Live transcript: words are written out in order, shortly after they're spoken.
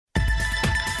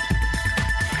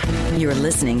You're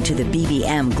listening to the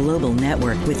BBM Global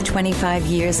Network with 25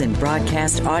 years in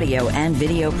broadcast audio and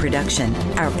video production.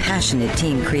 Our passionate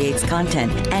team creates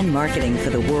content and marketing for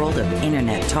the world of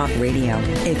Internet Talk Radio.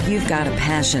 If you've got a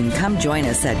passion, come join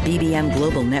us at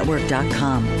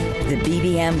bbmglobalnetwork.com. The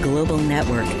BBM Global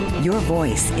Network. Your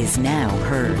voice is now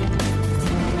heard.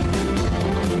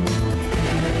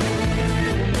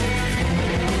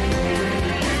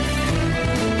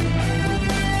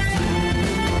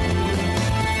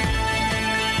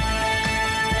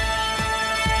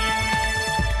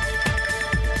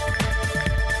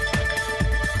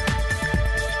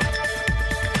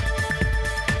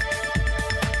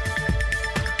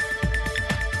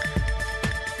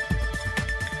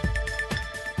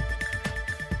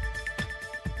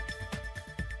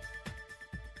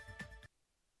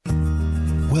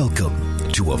 Welcome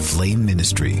to Aflame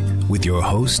Ministry with your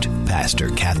host, Pastor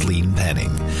Kathleen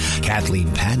Panning. Kathleen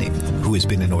Panning, who has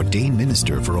been an ordained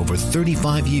minister for over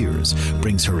 35 years,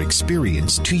 brings her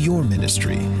experience to your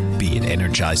ministry, be it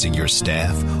energizing your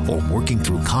staff or working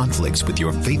through conflicts with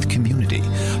your faith community.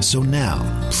 So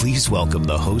now, please welcome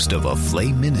the host of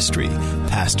Aflame Ministry,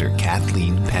 Pastor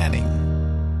Kathleen Panning.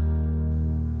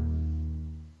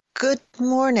 Good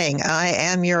morning. I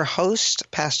am your host,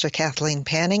 Pastor Kathleen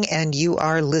Panning, and you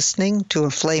are listening to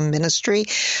Aflame Ministry.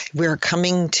 We're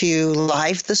coming to you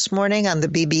live this morning on the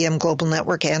BBM Global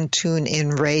Network and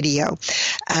TuneIn Radio.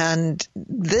 And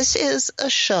this is a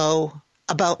show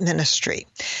about ministry.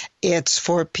 It's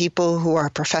for people who are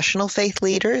professional faith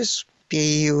leaders,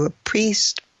 be you a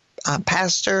priest,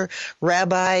 pastor,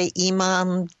 rabbi,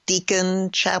 imam,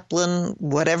 deacon, chaplain,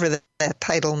 whatever that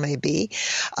title may be,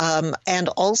 and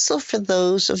also for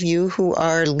those of you who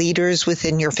are leaders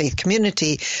within your faith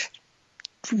community,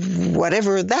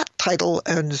 whatever that title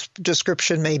and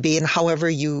description may be, and however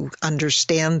you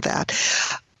understand that.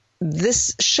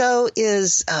 This show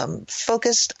is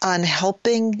focused on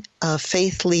helping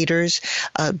faith leaders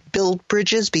build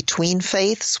bridges between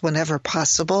faiths whenever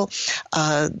possible,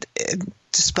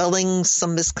 dispelling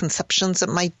some misconceptions that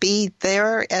might be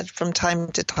there from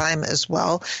time to time as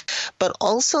well, but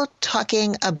also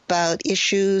talking about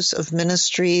issues of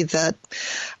ministry that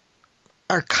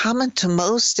are common to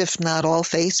most, if not all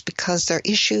faiths, because they're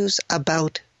issues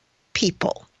about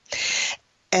people.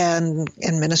 And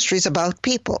ministries about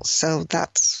people. So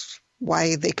that's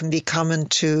why they can be common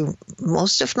to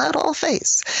most, if not all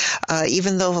faiths,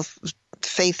 even though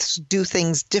faiths do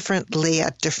things differently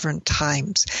at different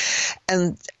times.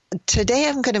 And today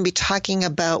I'm going to be talking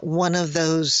about one of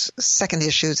those second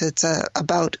issues. It's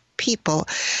about people,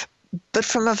 but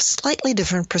from a slightly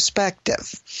different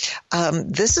perspective.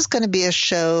 This is going to be a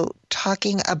show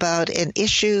talking about an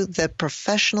issue that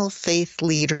professional faith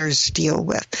leaders deal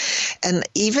with. And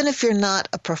even if you're not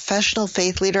a professional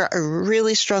faith leader, I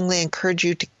really strongly encourage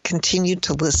you to continue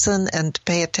to listen and to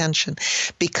pay attention,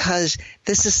 because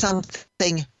this is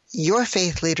something your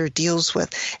faith leader deals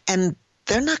with, and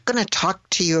they're not going to talk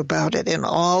to you about it in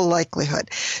all likelihood.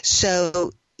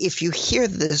 So if you hear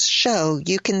this show,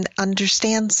 you can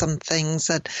understand some things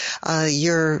that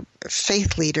your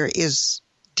faith leader is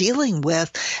dealing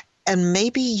with, and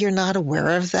maybe you're not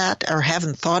aware of that or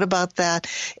haven't thought about that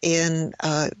in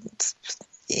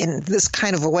this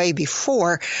kind of a way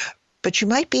before. But you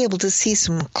might be able to see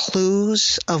some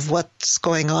clues of what's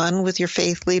going on with your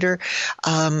faith leader,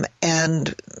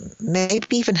 and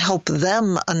maybe even help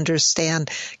them understand,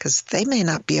 because they may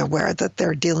not be aware that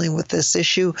they're dealing with this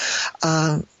issue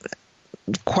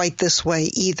quite this way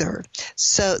either.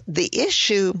 So the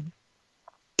issue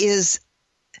is,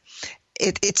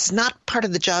 it's not part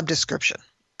of the job description,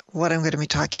 what I'm going to be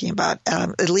talking about,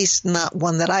 at least not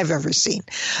one that I've ever seen.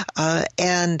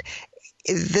 And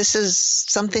this is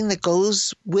something that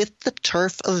goes with the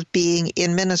turf of being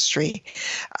in ministry,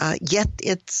 yet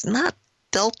it's not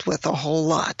dealt with a whole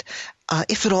lot,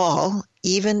 if at all,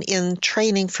 even in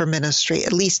training for ministry,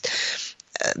 at least.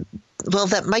 Well,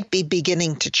 that might be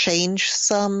beginning to change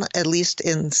some, at least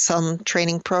in some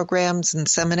training programs and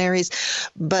seminaries,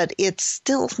 but it's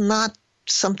still not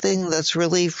something that's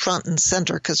really front and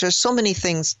center, because there's so many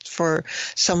things for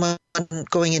someone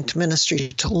going into ministry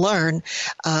to learn,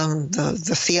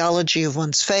 the theology of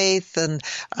one's faith and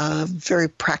very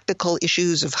practical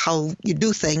issues of how you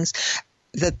do things,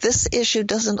 that this issue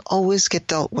doesn't always get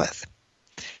dealt with.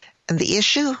 And the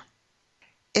issue,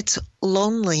 it's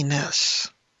loneliness.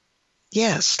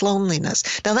 Yes, loneliness.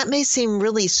 Now, that may seem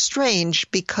really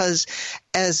strange, because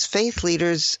as faith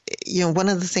leaders, one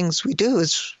of the things we do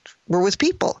is we're with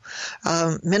people.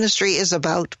 Ministry is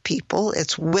about people.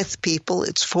 It's with people.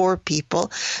 It's for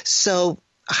people. So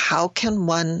how can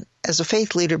one as a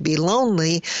faith leader, be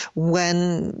lonely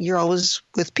when you're always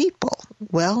with people?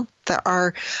 Well, there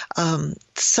are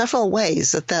several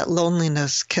ways that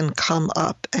loneliness can come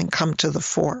up and come to the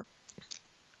fore.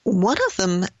 One of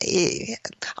them,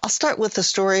 I'll start with the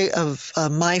story of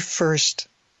my first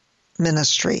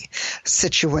ministry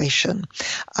situation.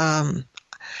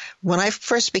 When I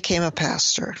first became a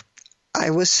pastor, I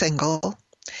was single,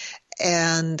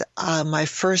 and my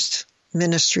first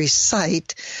ministry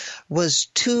site was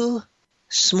two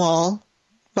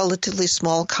relatively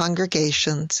small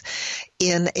congregations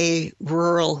in a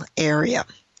rural area.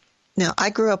 Now, I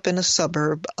grew up in a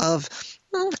suburb of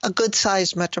a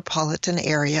good-sized metropolitan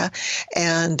area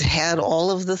and had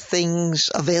all of the things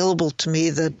available to me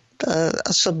that a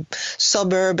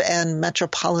suburb and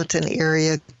metropolitan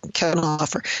area can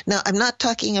offer. Now, I'm not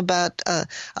talking about a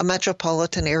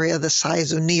metropolitan area the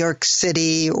size of New York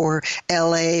City or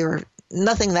L.A. or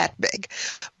nothing that big,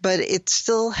 but it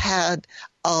still had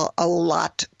a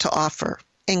lot to offer,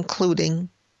 including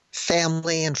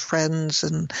family and friends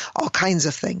and all kinds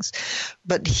of things.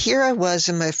 But here I was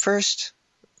in my first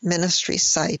ministry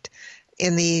site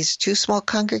in these two small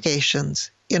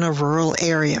congregations in a rural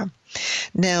area.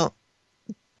 Now,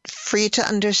 for you to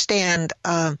understand,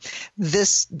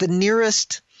 the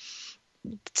nearest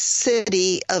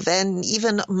city of an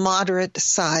even moderate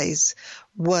size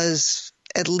was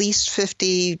at least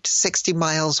 50 to 60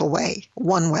 miles away,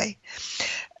 one way.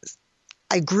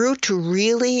 I grew to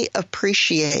really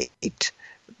appreciate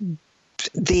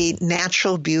the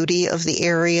natural beauty of the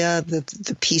area,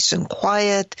 the peace and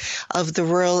quiet of the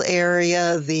rural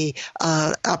area, the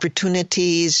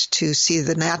opportunities to see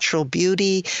the natural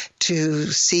beauty, to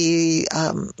see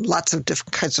lots of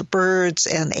different kinds of birds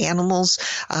and animals.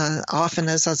 Often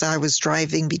as I was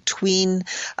driving between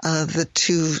the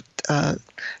two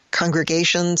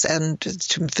congregations and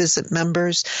to visit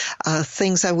members,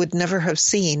 things I would never have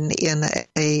seen in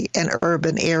an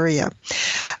urban area.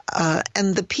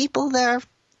 And the people there,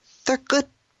 they're good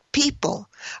people.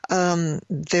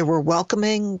 They were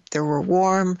welcoming, they were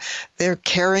warm, they're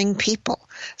caring people.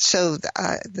 So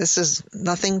this is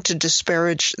nothing to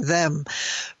disparage them.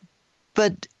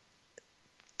 But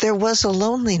there was a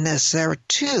loneliness there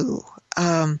too.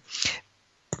 And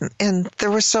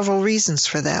there were several reasons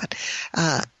for that.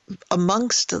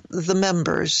 Amongst the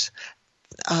members,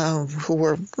 who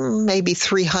were maybe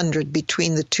 300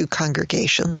 between the two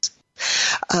congregations,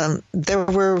 there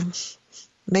were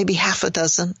maybe half a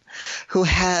dozen who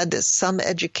had some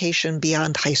education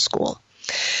beyond high school.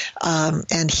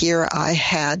 And here I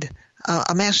had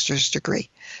a master's degree.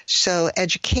 So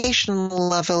educational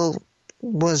level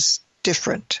was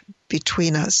different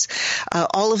between us.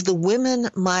 All of the women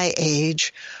my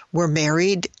age were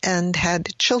married and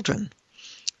had children.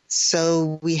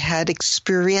 So we had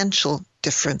experiential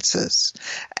differences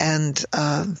and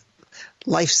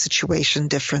life situation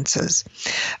differences.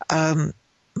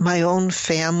 My own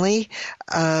family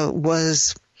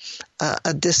was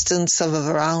a distance of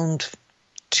around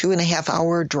 2.5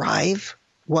 hour drive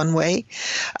one way.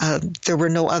 There were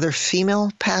no other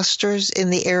female pastors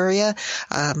in the area.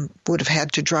 Would have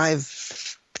had to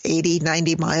drive 80,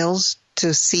 90 miles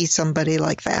to see somebody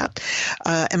like that.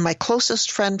 And my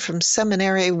closest friend from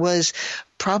seminary was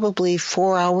probably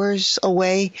 4 hours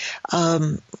away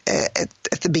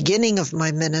at the beginning of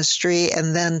my ministry,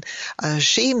 and then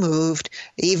she moved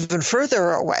even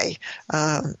further away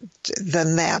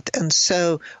than that. And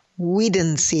so we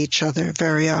didn't see each other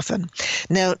very often.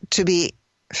 Now, to be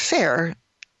fair,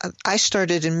 I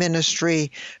started in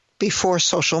ministry before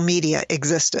social media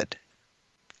existed.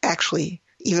 Actually,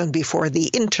 even before the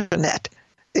internet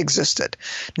existed.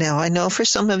 Now, I know for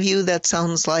some of you that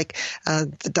sounds like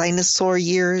the dinosaur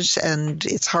years, and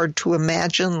it's hard to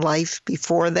imagine life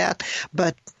before that,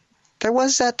 but there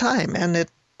was that time, and it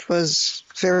was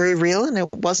very real, and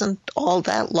it wasn't all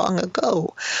that long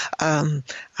ago. I'm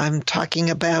talking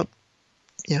about,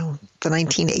 the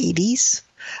 1980s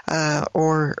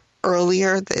or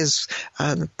earlier.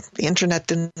 The internet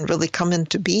didn't really come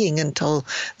into being until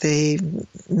the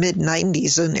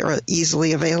mid-90s and they were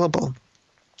easily available.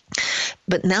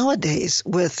 But nowadays,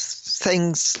 with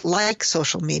things like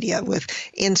social media, with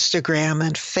Instagram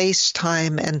and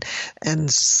FaceTime and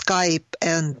Skype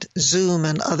and Zoom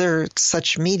and other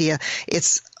such media,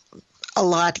 it's a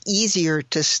lot easier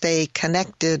to stay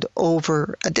connected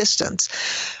over a distance.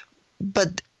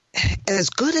 But as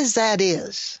good as that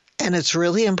is, and it's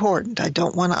really important, I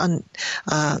don't want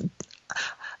to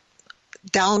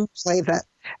downplay that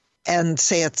and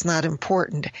say it's not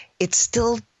important. It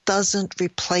still doesn't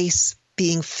replace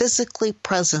being physically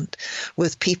present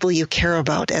with people you care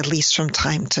about, at least from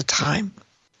time to time.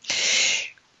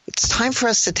 It it's time for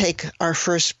us to take our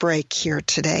first break here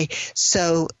today.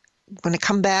 So when I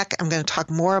come back, I'm going to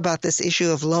talk more about this issue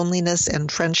of loneliness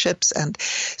and friendships. And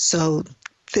so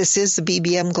this is the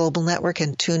BBM Global Network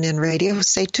and TuneIn Radio.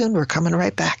 Stay tuned. We're coming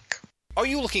right back. Are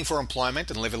you looking for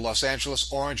employment and live in Los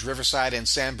Angeles, Orange, Riverside, and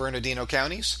San Bernardino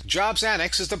counties? Jobs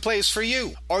Annex is the place for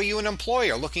you. Are you an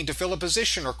employer looking to fill a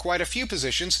position or quite a few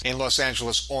positions in Los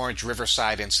Angeles, Orange,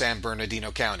 Riverside, and San Bernardino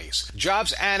counties?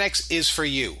 Jobs Annex is for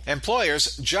you.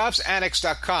 Employers,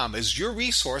 JobsAnnex.com is your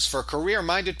resource for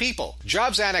career-minded people.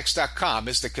 JobsAnnex.com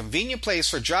is the convenient place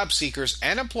for job seekers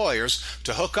and employers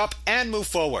to hook up and move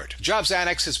forward. Jobs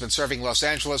Annex has been serving Los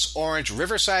Angeles, Orange,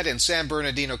 Riverside, and San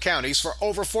Bernardino counties for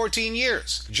over 14 years.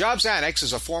 Jobs Annex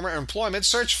is a former employment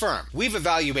search firm. We've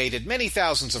evaluated many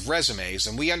thousands of resumes,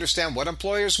 and we understand what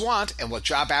employers want and what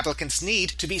job applicants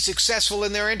need to be successful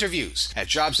in their interviews. At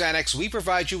Jobs Annex, we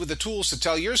provide you with the tools to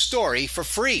tell your story for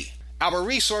free. Our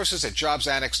resources at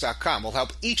JobsAnnex.com will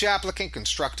help each applicant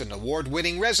construct an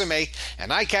award-winning resume,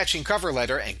 an eye-catching cover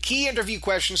letter, and key interview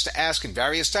questions to ask in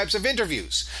various types of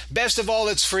interviews. Best of all,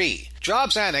 it's free.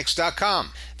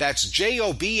 JobsAnnex.com. That's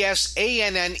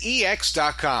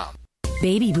JobsAnnex.com.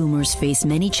 Baby boomers face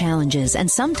many challenges, and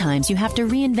sometimes you have to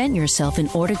reinvent yourself in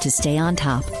order to stay on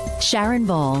top. Sharon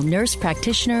Ball, nurse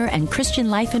practitioner and Christian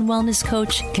life and wellness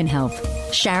coach, can help.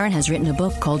 Sharon has written a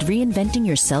book called Reinventing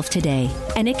Yourself Today,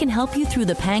 and it can help you through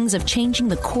the pangs of changing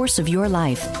the course of your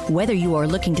life. Whether you are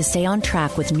looking to stay on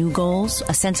track with new goals,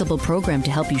 a sensible program to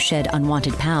help you shed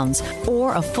unwanted pounds,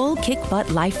 or a full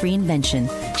kick-butt life reinvention,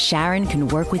 Sharon can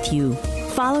work with you.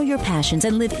 Follow your passions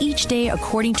and live each day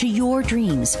according to your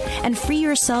dreams, and free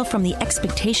yourself from the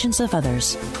expectations of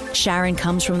others. Sharon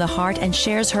comes from the heart and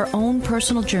shares her own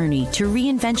personal journey to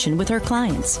reinvention with her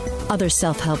clients. Other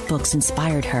self-help books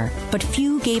inspired her, but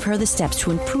few gave her the steps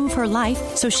to improve her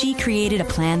life, so she created a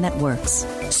plan that works.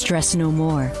 Stress no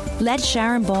more. Let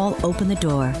Sharon Ball open the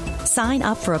door. Sign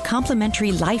up for a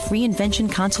complimentary life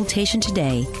reinvention consultation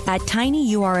today at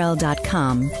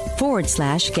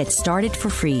tinyurl.com/get started for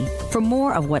free for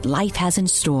more of what life has in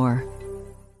store.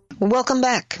 Welcome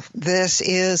back. This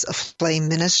is Aflame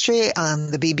Ministry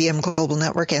on the BBM Global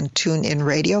Network and TuneIn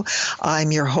Radio.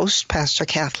 I'm your host, Pastor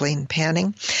Kathleen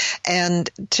Panning, and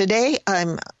today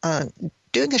I'm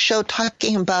doing a show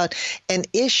talking about an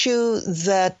issue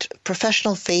that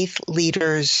professional faith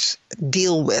leaders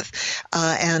deal with.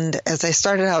 And as I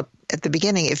started out at the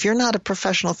beginning, if you're not a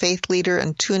professional faith leader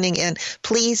and tuning in,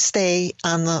 please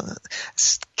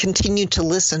continue to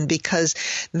listen, because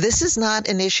this is not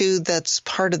an issue that's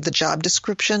part of the job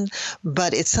description,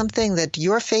 but it's something that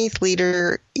your faith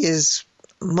leader is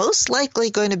most likely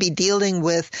going to be dealing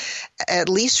with at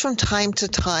least from time to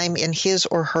time in his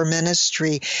or her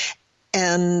ministry.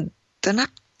 And they're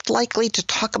not likely to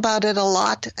talk about it a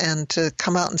lot and to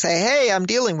come out and say, hey, I'm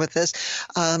dealing with this.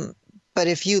 But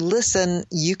if you listen,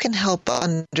 you can help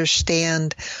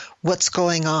understand what's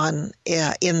going on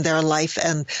in their life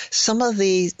and some of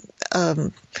the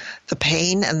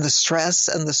pain and the stress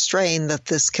and the strain that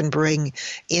this can bring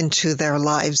into their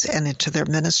lives and into their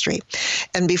ministry.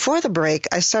 And before the break,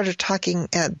 I started talking,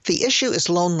 the issue is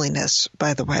loneliness,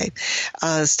 by the way.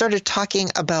 Started talking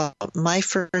about my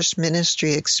first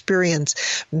ministry experience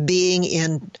being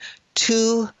in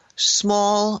two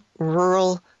small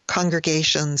rural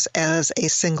congregations as a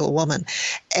single woman.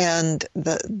 And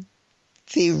the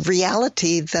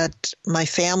reality that my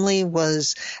family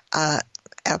was at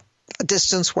a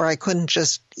distance where I couldn't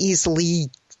just easily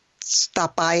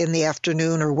stop by in the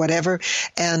afternoon or whatever,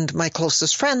 and my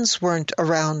closest friends weren't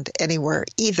around anywhere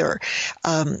either.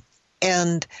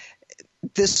 And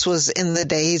this was in the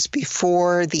days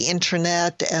before the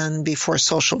internet and before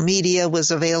social media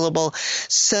was available.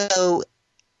 So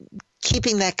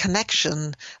keeping that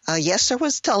connection, yes, there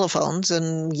was telephones,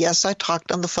 and yes, I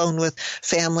talked on the phone with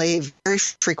family very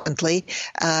frequently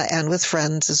and with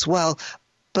friends as well.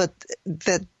 But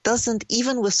that doesn't,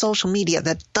 even with social media,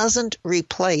 that doesn't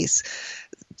replace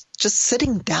just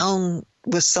sitting down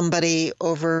with somebody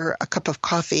over a cup of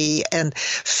coffee and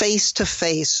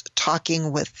face-to-face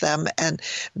talking with them and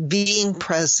being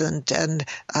present and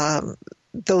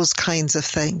those kinds of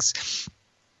things.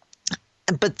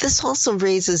 But this also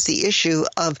raises the issue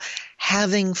of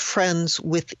having friends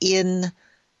within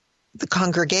the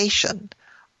congregation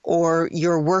or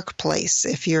your workplace,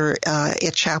 if you're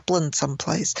a chaplain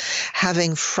someplace,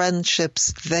 having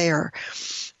friendships there.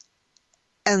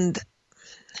 And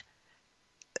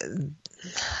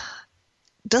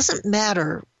doesn't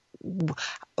matter,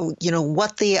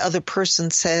 what the other person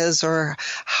says or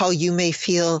how you may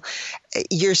feel,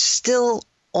 you're still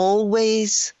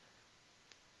always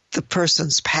the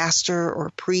person's pastor or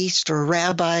priest or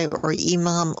rabbi or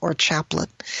imam or chaplain.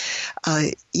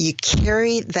 You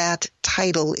carry that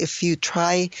title if you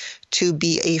try to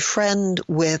be a friend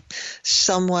with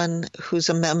someone who's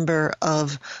a member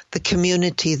of the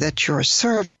community that you're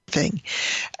serving.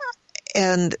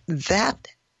 And that,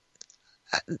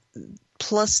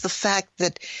 plus the fact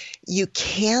that you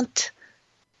can't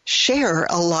share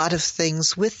a lot of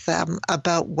things with them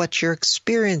about what you're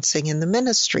experiencing in the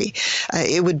ministry.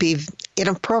 It would be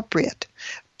inappropriate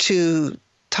to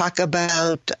talk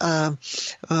about,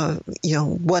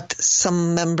 what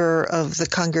some member of the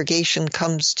congregation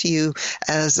comes to you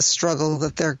as a struggle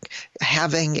that they're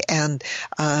having and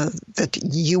that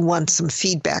you want some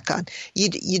feedback on.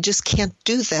 You just can't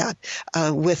do that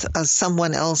with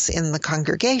someone else in the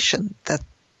congregation. That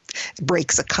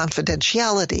breaks a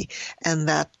confidentiality, and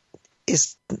that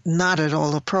is not at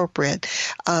all appropriate.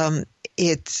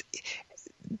 It's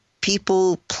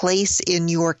people place in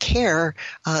your care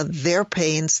their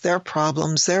pains, their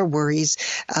problems, their worries,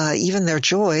 even their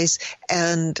joys,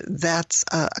 and that's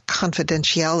a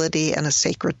confidentiality and a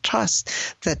sacred trust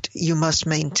that you must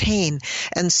maintain.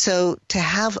 And so to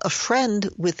have a friend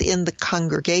within the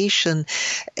congregation,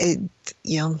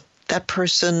 that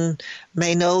person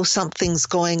may know something's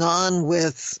going on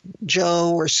with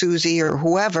Joe or Susie or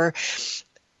whoever,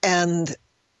 and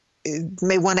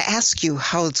may want to ask you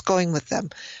how it's going with them.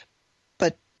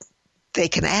 But they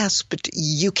can ask, but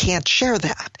you can't share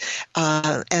that.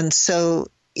 And so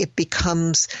it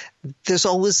becomes, there's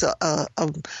always a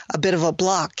bit of a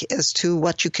block as to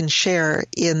what you can share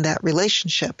in that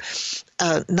relationship.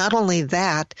 Not only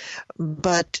that,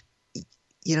 but,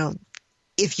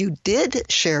 if you did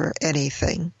share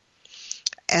anything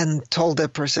and told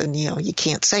that person, you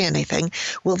can't say anything,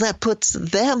 well, that puts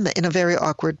them in a very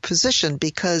awkward position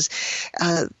because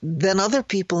then other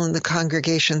people in the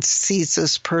congregation sees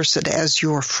this person as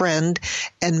your friend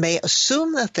and may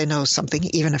assume that they know something,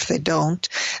 even if they don't,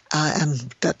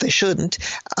 and that they shouldn't,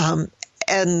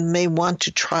 and may want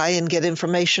to try and get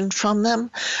information from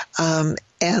them,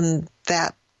 and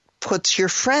that puts your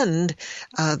friend,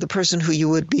 the person who you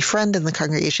would befriend in the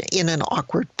congregation, in an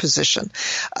awkward position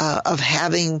of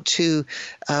having to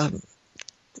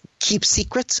keep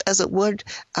secrets, as it were,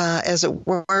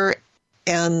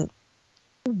 and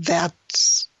that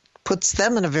puts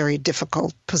them in a very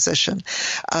difficult position.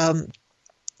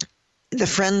 The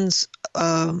friends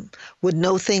would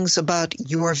know things about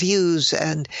your views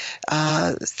and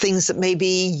things that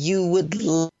maybe you would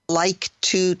like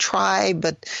to try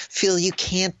but feel you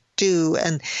can't do,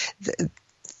 and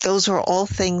those are all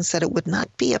things that it would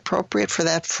not be appropriate for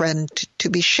that friend to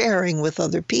be sharing with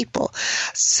other people.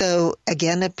 So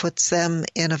again, it puts them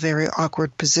in a very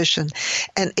awkward position,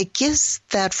 and it gives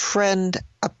that friend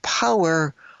a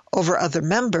power over other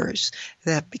members,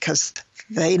 that because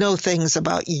they know things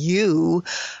about you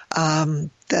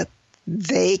that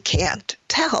they can't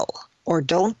tell or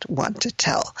don't want to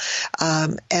tell,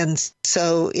 and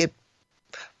so it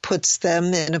puts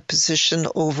them in a position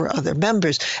over other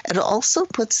members. It also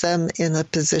puts them in a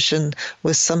position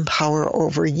with some power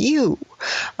over you.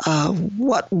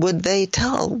 What would they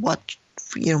tell? What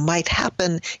might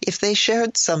happen if they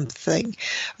shared something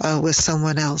with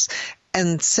someone else?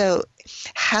 And so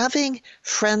having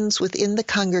friends within the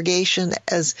congregation,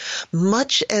 as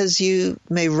much as you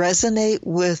may resonate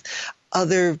with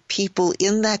other people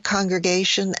in that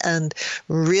congregation and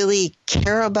really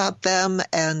care about them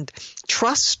and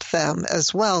trust them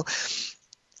as well,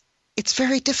 it's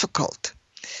very difficult.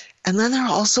 And then there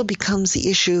also becomes the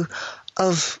issue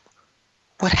of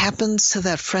what happens to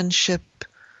that friendship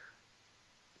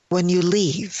when you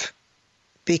leave.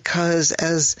 Because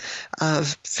as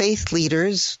faith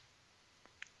leaders,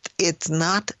 it's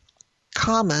not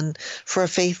common for a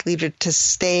faith leader to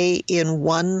stay in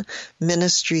one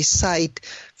ministry site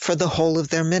for the whole of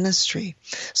their ministry.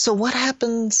 So what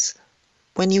happens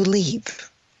when you leave?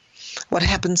 What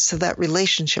happens to that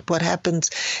relationship? What happens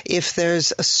if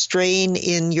there's a strain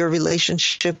in your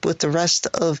relationship with the rest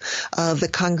of the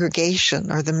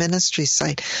congregation or the ministry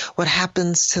site? What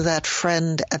happens to that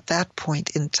friend at that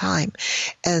point in time?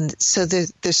 And so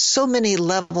there's so many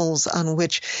levels on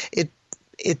which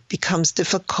it becomes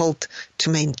difficult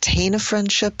to maintain a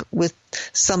friendship with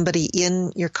somebody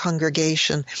in your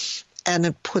congregation, and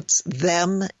it puts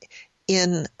them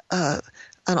in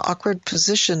an awkward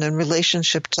position in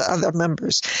relationship to other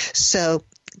members. So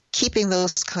keeping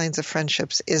those kinds of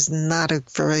friendships is not a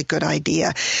very good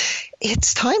idea.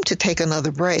 It's time to take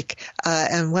another break.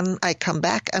 And when I come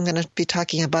back, I'm going to be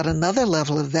talking about another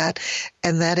level of that,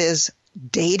 and that is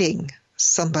dating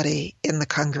somebody in the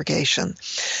congregation.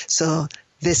 So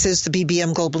This is the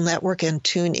BBM Global Network and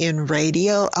TuneIn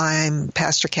Radio. I'm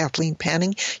Pastor Kathleen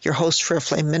Panning, your host for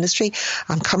Aflame Ministry.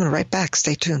 I'm coming right back.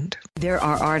 Stay tuned. There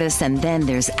are artists, and then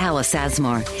there's Alice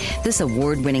Asmar. This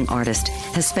award-winning artist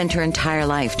has spent her entire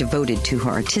life devoted to her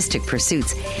artistic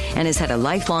pursuits and has had a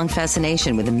lifelong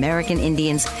fascination with American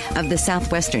Indians of the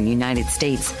southwestern United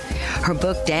States. Her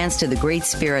book, Dance to the Great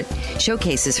Spirit,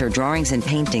 showcases her drawings and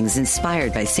paintings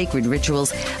inspired by sacred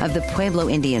rituals of the Pueblo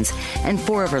Indians, and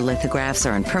 4 of her lithographs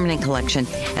are in permanent collection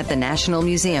at the National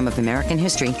Museum of American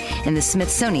History in the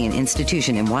Smithsonian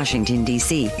Institution in Washington,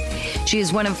 D.C. She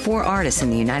is one of 4 artists in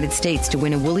the United States to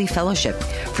win a Woolley Fellowship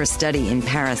for study in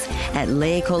Paris at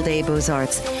l'École des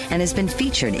Beaux-Arts and has been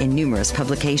featured in numerous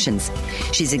publications.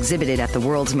 She's exhibited at the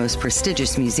world's most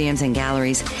prestigious museums and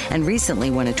galleries and recently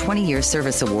won a 20-year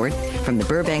service award from the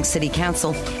Burbank City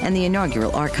Council and the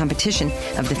inaugural art competition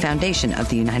of the Foundation of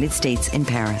the United States in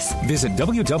Paris. Visit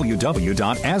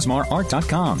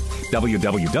www.asmarart.com,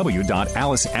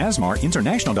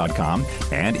 www.aliceasmarinternational.com,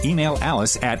 and email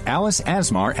Alice at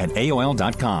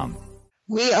aliceasmar@aol.com.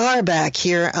 We are back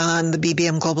here on the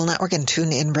BBM Global Network and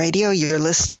TuneIn Radio. You're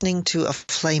listening to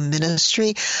Aflame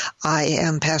Ministry. I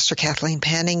am Pastor Kathleen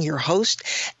Panning, your host,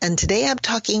 and today I'm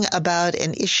talking about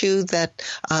an issue that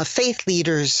faith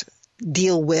leaders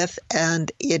deal with,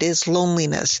 and it is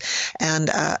loneliness. And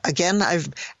again, I've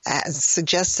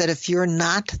suggest that if you're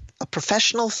not a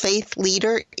professional faith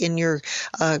leader in your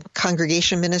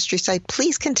congregation ministry site,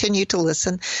 please continue to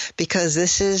listen, because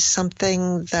this is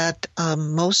something that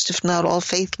most, if not all,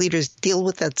 faith leaders deal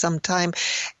with at some time,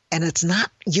 and it's not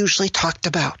usually talked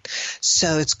about.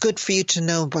 So it's good for you to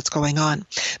know what's going on.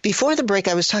 Before the break,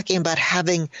 I was talking about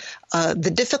having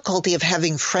the difficulty of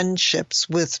having friendships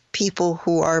with people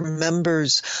who are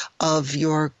members of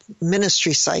your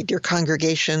ministry site, your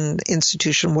congregation,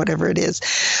 institution, whatever it is,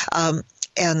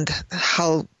 and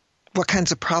what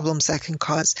kinds of problems that can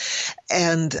cause.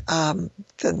 And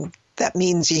that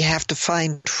means you have to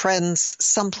find friends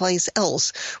someplace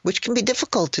else, which can be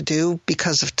difficult to do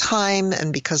because of time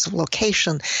and because of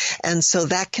location. And so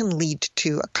that can lead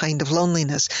to a kind of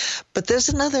loneliness. But there's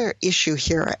another issue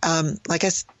here. Like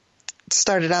I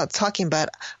started out talking about,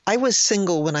 I was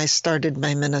single when I started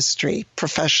my ministry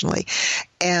professionally.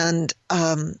 And,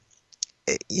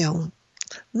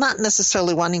 not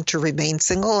necessarily wanting to remain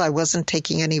single. I wasn't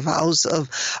taking any vows of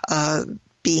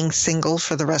being single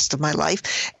for the rest of my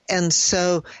life. And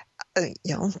so,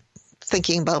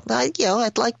 thinking about,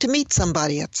 I'd like to meet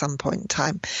somebody at some point in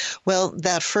time. Well,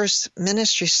 that first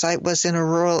ministry site was in a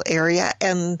rural area,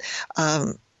 and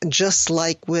just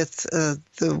like with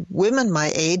the women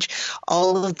my age,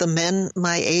 all of the men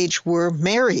my age were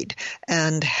married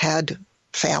and had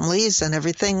families and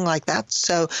everything like that.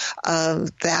 So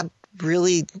that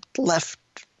really left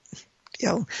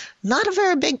not a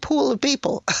very big pool of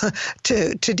people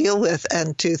to deal with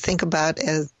and to think about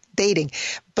as dating.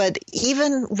 But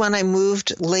even when I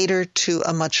moved later to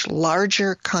a much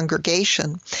larger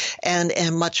congregation and a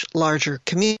much larger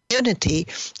community,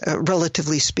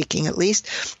 relatively speaking at least,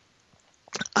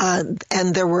 and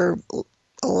there were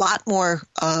a lot more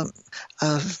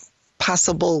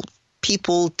possible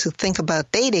people to think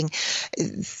about dating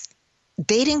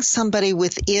somebody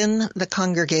within the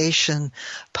congregation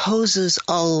poses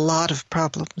a lot of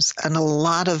problems and a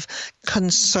lot of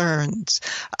concerns.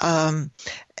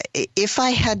 If I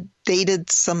had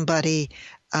dated somebody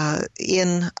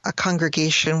in a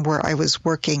congregation where I was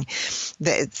working,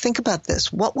 think about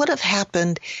this. What would have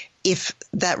happened if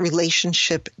that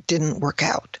relationship didn't work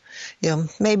out?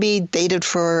 Maybe dated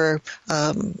for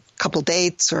a couple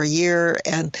dates or a year,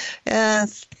 and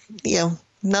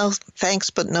no thanks,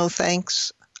 but no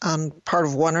thanks on part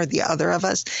of one or the other of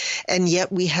us. And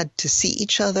yet we had to see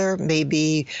each other,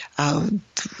 maybe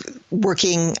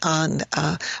working on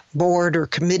board or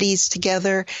committees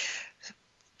together.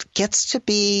 Gets to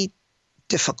be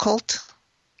difficult,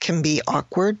 can be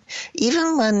awkward.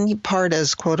 Even when you part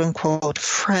as quote-unquote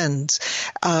friends,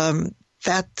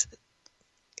 that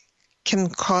can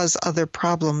cause other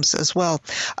problems as well.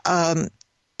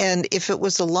 And if it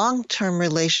was a long-term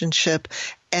relationship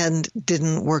and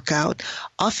didn't work out,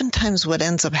 oftentimes what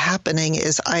ends up happening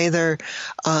is either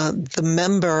the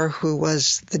member who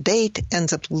was the date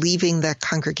ends up leaving that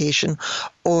congregation,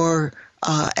 or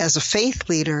as a faith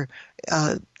leader,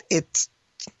 it's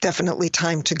definitely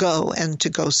time to go and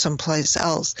to go someplace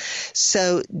else.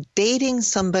 So dating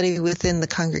somebody within the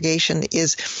congregation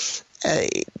is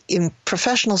in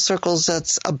professional circles,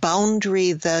 that's a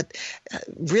boundary that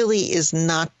really is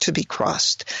not to be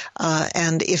crossed.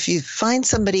 And if you find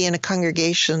somebody in a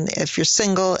congregation, if you're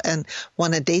single and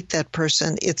want to date that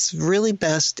person, it's really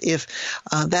best if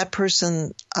that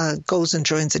person goes and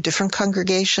joins a different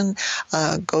congregation,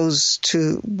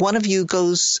 one of you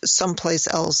goes someplace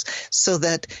else, so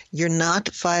that you're not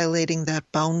violating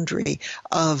that boundary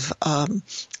of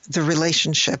the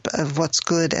relationship of what's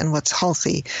good and what's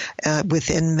healthy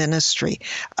within ministry,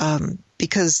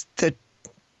 because there are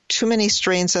too many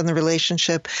strains on the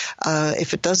relationship.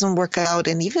 If it doesn't work out,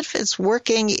 and even if it's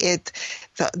working,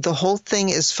 the whole thing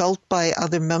is felt by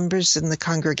other members in the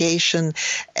congregation,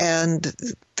 and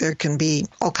there can be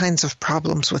all kinds of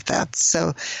problems with that.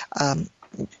 So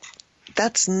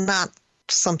that's not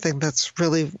something that's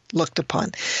really looked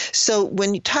upon. So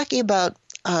when you're talking about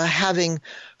having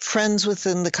friends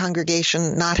within the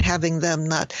congregation, not having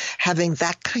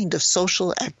that kind of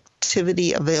social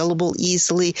activity available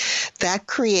easily, that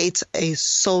creates a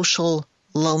social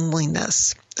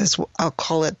loneliness. I'll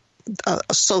call it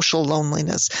a social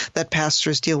loneliness that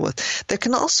pastors deal with. There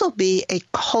can also be a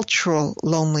cultural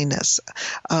loneliness.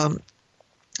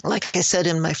 Like I said,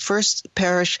 in my first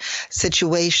parish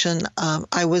situation,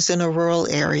 I was in a rural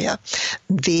area.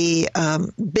 The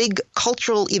big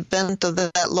cultural event of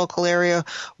that local area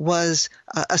was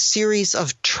a series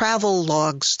of travel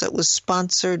logs that was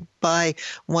sponsored by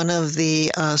one of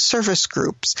the service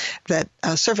groups,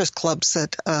 service clubs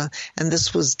and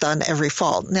this was done every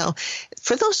fall. Now,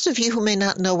 for those of you who may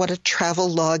not know what a travel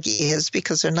log is,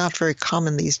 because they're not very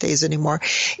common these days anymore,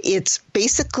 it's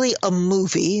basically a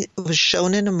movie. It was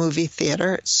shown in a movie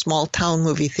theater, small town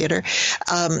movie theater,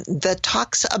 that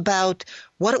talks about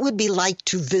what it would be like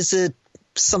to visit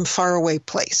some faraway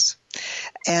place.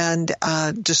 And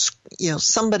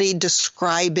somebody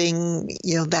describing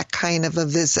that kind of a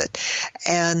visit,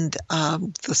 and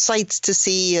the sights to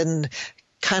see, and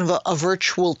kind of a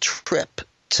virtual trip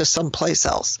to someplace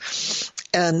else.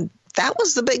 And that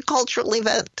was the big cultural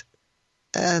event.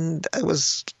 And it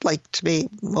was like, to me,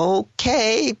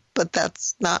 okay, but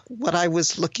that's not what I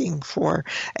was looking for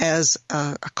as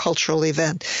a cultural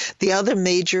event. The other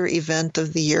major event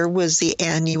of the year was the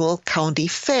annual county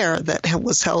fair that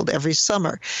was held every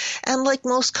summer. And like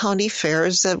most county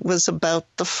fairs, that was about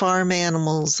the farm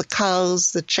animals, the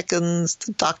cows, the chickens,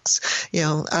 the ducks,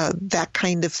 that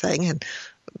kind of thing. And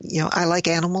I like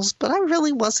animals, but I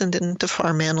really wasn't into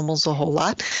farm animals a whole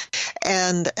lot.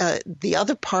 And the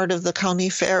other part of the county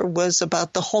fair was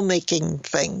about the homemaking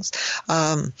things,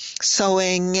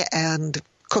 sewing and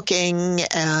cooking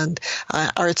and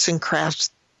arts and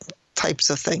crafts types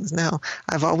of things. Now,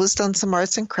 I've always done some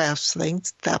arts and crafts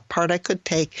things. That part I could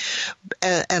take.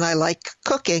 And I like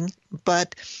cooking,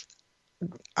 but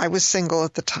I was single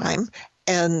at the time.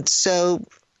 And so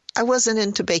I wasn't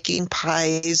into baking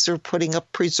pies or putting up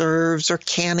preserves or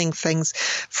canning things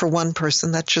for one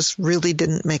person. That just really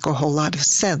didn't make a whole lot of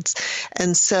sense.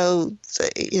 And so,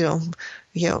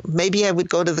 maybe I would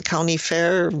go to the county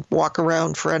fair, walk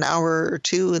around for an hour or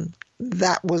two, and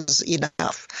that was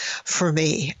enough for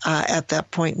me at that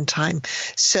point in time.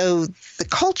 So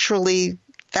culturally,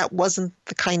 that wasn't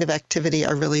the kind of activity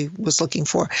I really was looking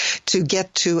for. To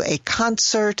get to a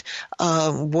concert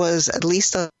was at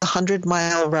least a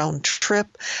 100-mile round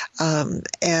trip,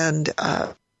 and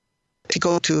to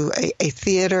go to a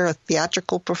theater, a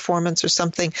theatrical performance or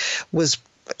something, was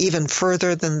even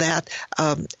further than that.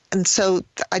 And so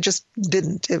I just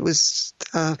didn't. It was,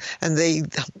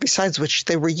 besides which,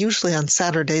 they were usually on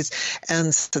Saturdays,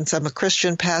 and since I'm a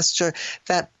Christian pastor,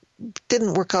 that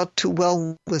didn't work out too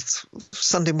well with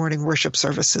Sunday morning worship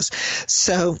services.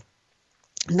 So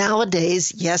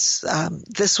nowadays, yes,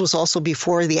 this was also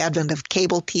before the advent of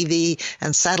cable TV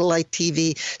and satellite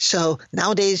TV. So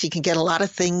nowadays you can get a lot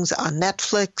of things on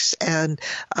Netflix and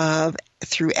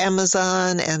through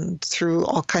Amazon and through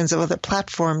all kinds of other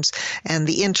platforms and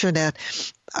the internet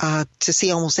to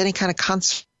see almost any kind of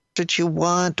concert that you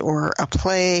want, or a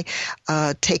play,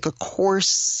 take a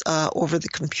course over the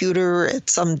computer at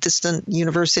some distant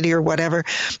university or whatever,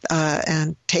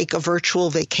 and take a virtual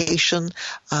vacation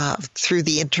through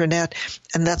the internet.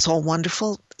 And that's all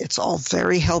wonderful. It's all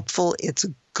very helpful. It's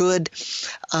good,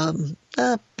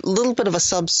 a little bit of a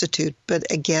substitute.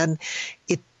 But again,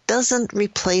 it doesn't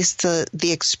replace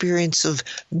the experience of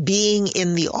being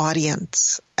in the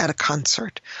audience at a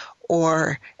concert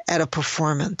or at a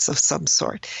performance of some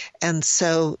sort. And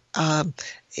so,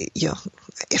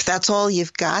 if that's all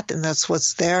you've got and that's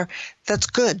what's there, that's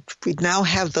good. We now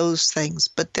have those things,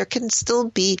 but there can still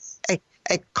be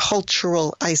a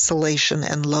cultural isolation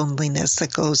and loneliness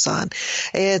that goes on.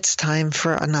 It's time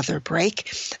for another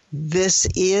break. This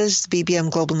is the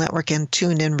BBM Global Network and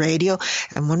TuneIn Radio.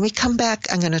 And when we come back,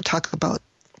 I'm going to talk about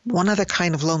one other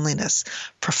kind of loneliness,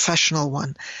 professional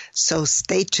one. So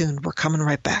stay tuned. We're coming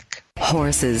right back.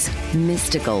 Horses,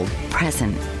 mystical,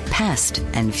 present, past,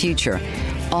 and future,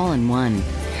 all in one.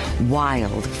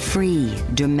 Wild, free,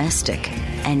 domestic,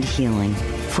 and healing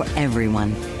for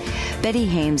everyone. Betty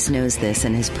Hames knows this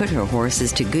and has put her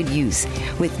horses to good use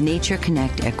with Nature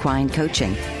Connect Equine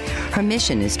Coaching. Her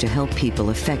mission is to help people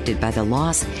affected by the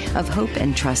loss of hope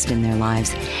and trust in their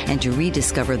lives and to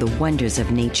rediscover the wonders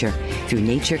of nature through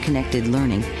nature-connected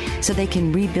learning so they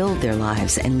can rebuild their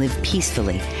lives and live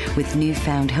peacefully with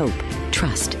newfound hope,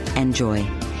 trust, and joy.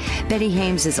 Betty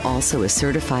Hames is also a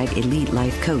certified elite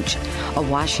life coach, a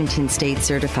Washington State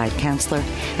certified counselor,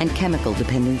 and chemical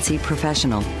dependency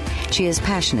professional. She is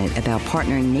passionate about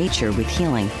partnering nature with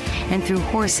healing, and through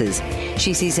horses,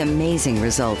 she sees amazing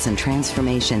results and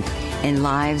transformation in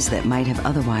lives that might have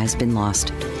otherwise been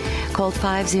lost. Call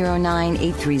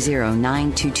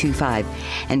 509-830-9225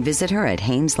 and visit her at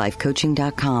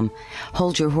HamesLifeCoaching.com.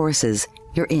 Hold your horses.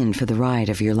 You're in for the ride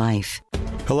of your life.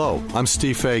 Hello, I'm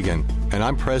Steve Fagan, and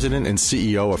I'm president and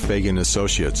CEO of Fagan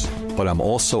Associates, but I'm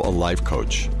also a life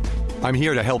coach. I'm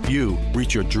here to help you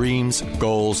reach your dreams,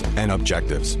 goals, and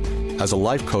objectives. As a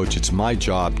life coach, it's my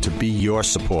job to be your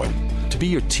support, to be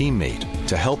your teammate,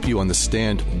 to help you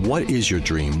understand what is your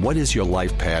dream, what is your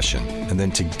life passion, and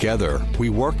then together we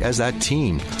work as that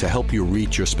team to help you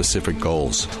reach your specific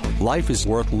goals. Life is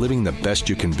worth living the best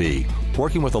you can be.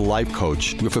 Working with a life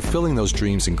coach, you're fulfilling those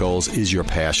dreams and goals is your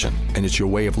passion, and it's your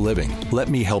way of living. Let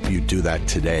me help you do that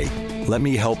today. Let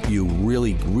me help you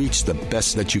really reach the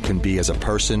best that you can be as a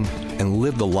person and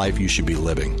live the life you should be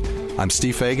living. I'm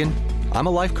Steve Fagan. I'm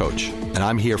a life coach, and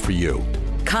I'm here for you.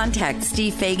 Contact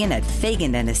Steve Fagan at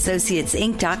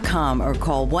FaganandAssociatesInc.com or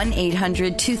call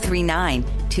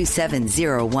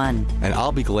 1-800-239-2701. And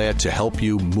I'll be glad to help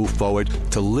you move forward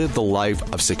to live the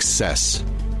life of success.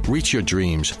 Reach your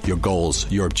dreams, your goals,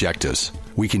 your objectives.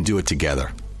 We can do it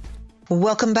together.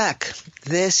 Welcome back.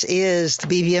 This is the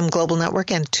BBM Global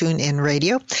Network and TuneIn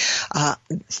Radio.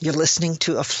 You're listening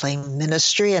to Aflame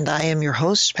Ministry, and I am your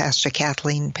host, Pastor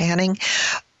Kathleen Panning.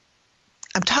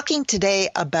 I'm talking today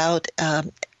about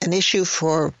an issue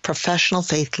for professional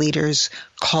faith leaders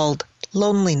called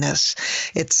loneliness.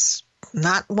 It's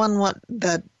not one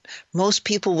that most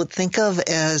people would think of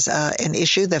as an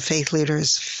issue that faith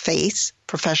leaders face,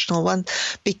 professional one,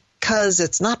 because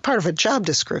it's not part of a job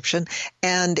description,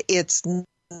 and it's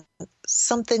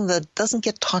something that doesn't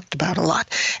get talked about a lot.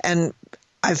 And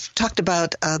I've talked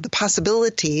about the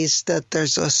possibilities that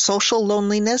there's a social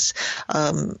loneliness,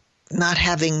 not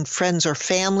having friends or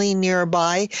family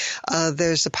nearby.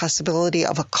 There's the possibility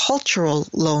of a cultural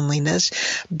loneliness,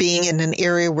 being in an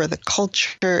area where the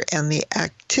culture and the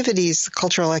activities, the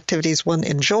cultural activities one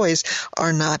enjoys,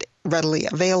 are not readily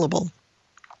available.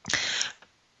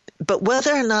 But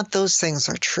whether or not those things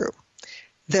are true,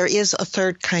 there is a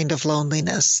third kind of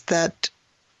loneliness that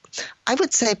I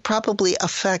would say probably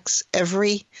affects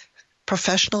every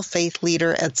professional faith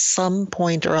leader at some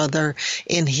point or other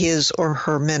in his or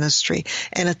her ministry,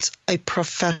 and it's a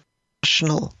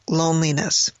professional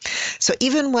loneliness. So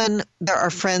even when there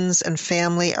are friends and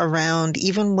family around,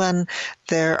 even when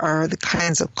there are the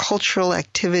kinds of cultural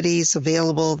activities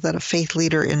available that a faith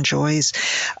leader enjoys,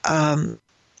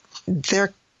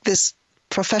 this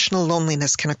professional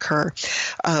loneliness can occur.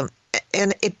 And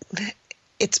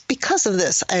it's because of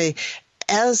this.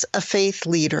 As a faith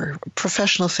leader,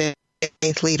 professional faith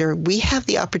leader, we have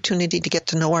the opportunity to get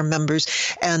to know our members,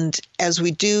 and as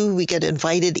we do, we get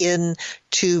invited in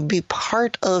to be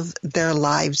part of their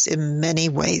lives in many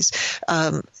ways.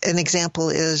 An example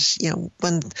is,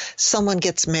 when someone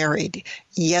gets married,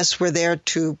 yes, we're there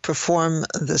to perform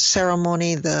the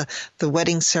ceremony, the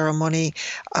wedding ceremony,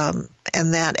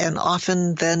 and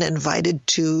often then invited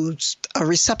to a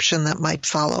reception that might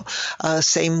follow.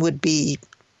 Same would be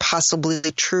possibly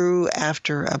true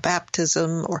after a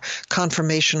baptism or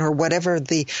confirmation or whatever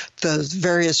the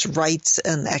various rites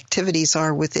and activities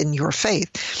are within your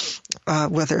faith,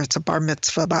 whether it's a bar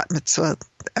mitzvah, bat mitzvah,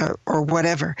 or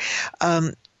whatever.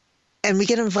 And we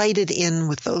get invited in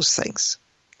with those things.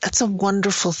 That's a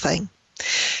wonderful thing.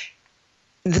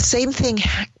 The same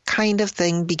kind of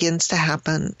thing begins to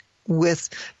happen with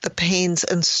the pains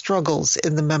and struggles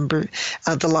in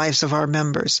the lives of our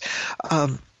members.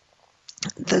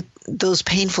 Those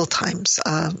painful times,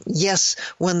 yes,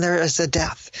 when there is a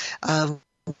death,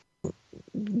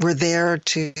 we're there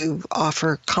to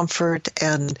offer comfort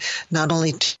and not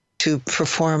only to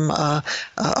perform a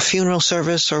funeral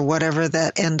service or whatever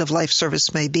that end-of-life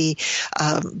service may be,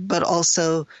 but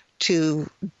also to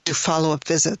do follow-up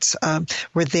visits.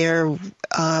 We're there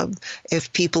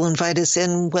if people invite us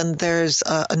in when there's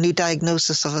a new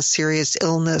diagnosis of a serious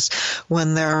illness,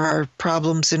 when there are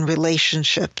problems in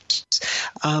relationships.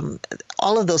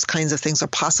 All of those kinds of things are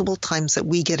possible times that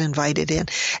we get invited in.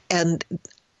 And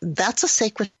that's a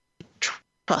sacred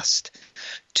trust,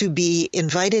 to be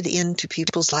invited into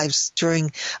people's lives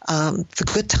during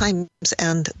the good times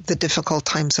and the difficult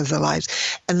times of their lives.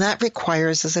 And that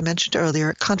requires, as I mentioned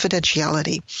earlier,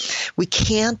 confidentiality. We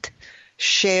can't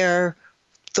share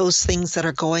those things that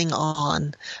are going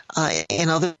on in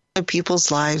other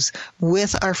people's lives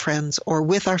with our friends or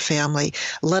with our family,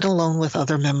 let alone with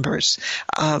other members.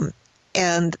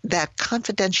 And that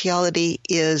confidentiality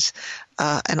is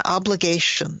an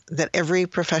obligation that every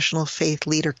professional faith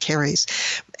leader carries.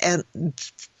 And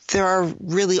there are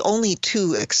really only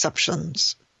two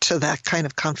exceptions to that kind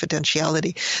of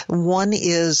confidentiality. One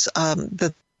is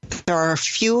that there are a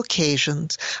few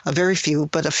occasions, very few,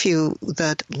 but a few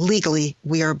that legally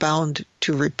we are bound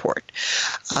to report.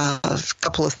 A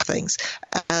couple of things.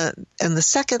 And the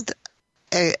second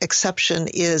exception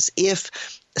is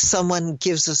if someone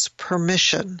gives us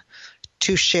permission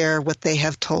to share what they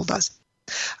have told us.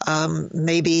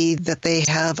 Maybe that they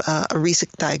have a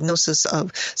recent diagnosis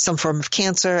of some form of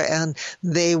cancer and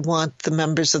they want the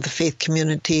members of the faith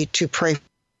community to pray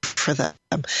for them.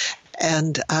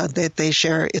 And they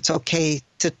share it's okay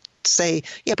to say,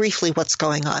 briefly what's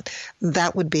going on.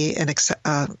 That would be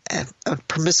a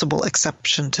permissible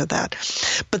exception to that.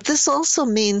 But this also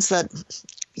means that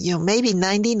maybe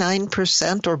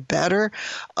 99% or better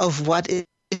of what is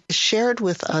shared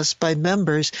with us by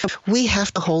members, we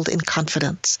have to hold in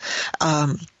confidence.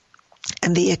 And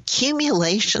the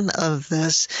accumulation of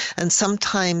this, and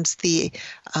sometimes the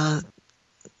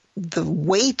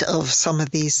weight of some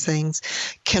of these things,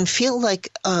 can feel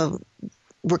like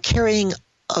we're carrying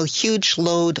a huge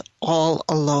load all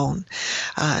alone.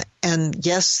 And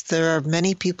yes, there are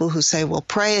many people who say, well,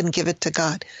 pray and give it to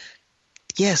God.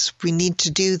 Yes, we need to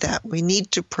do that. We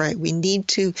need to pray. We need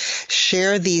to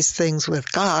share these things with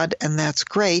God, and that's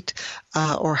great,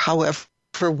 or however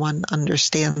one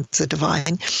understands the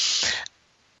divine.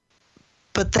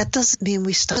 But that doesn't mean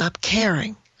we stop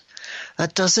caring.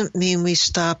 That doesn't mean we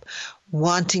stop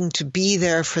wanting to be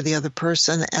there for the other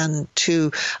person and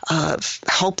to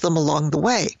help them along the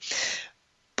way.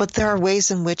 But there are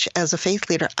ways in which, as a faith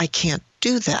leader, I can't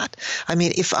do that. I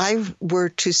mean, if I were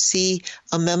to see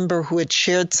a member who had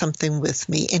shared something with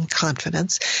me in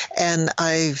confidence, and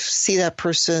I see that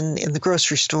person in the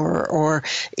grocery store or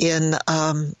in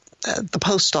the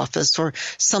post office or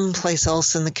someplace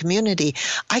else in the community,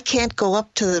 I can't go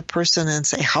up to the person and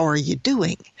say, how are you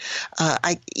doing?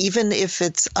 Even if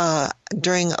it's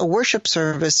during a worship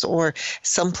service or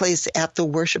someplace at the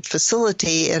worship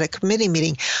facility at a committee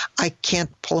meeting, I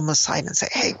can't pull them aside and say,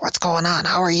 hey, what's going on?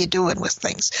 How are you doing with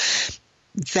things?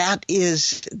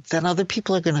 Then other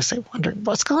people are going to say, wondering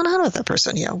what's going on with that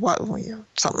person.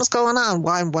 Something's going on.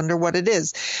 Well, I wonder what it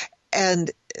is.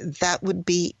 And that would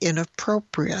be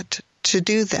inappropriate to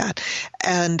do that.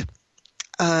 And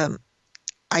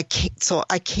I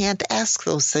can't ask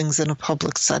those things in a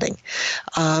public setting.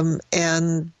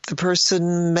 And the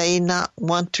person may not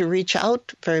want to reach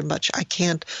out very much. I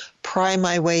can't pry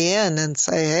my way in and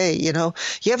say, hey,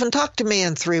 you haven't talked to me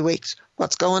in 3 weeks.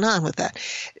 What's going on with that?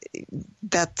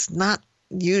 That's not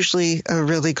usually a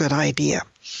really good idea.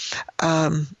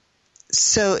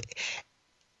 So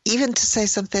even to say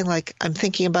something like, I'm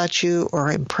thinking about you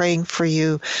or I'm praying for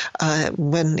you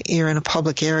when you're in a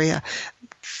public area,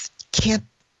 can't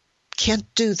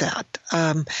do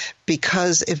that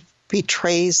because it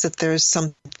betrays that there's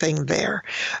something there.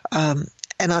 And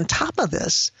on top of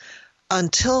this,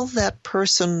 until that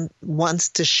person wants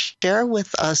to share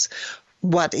with us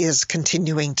what is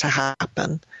continuing to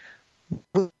happen,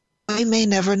 we may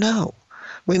never know.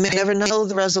 We may never know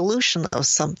the resolution of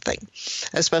something,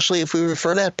 especially if we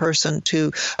refer that person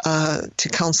to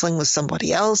counseling with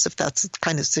somebody else, if that's the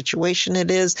kind of situation it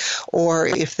is, or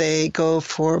if they go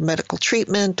for medical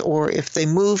treatment, or if they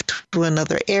move to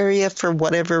another area for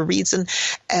whatever reason,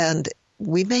 and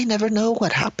we may never know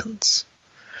what happens.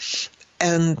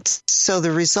 And so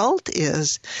the result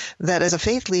is that as a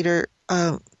faith leader,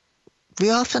 we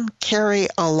often carry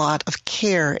a lot of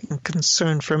care and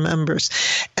concern for members,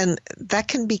 and that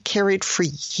can be carried for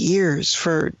years,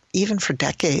 even for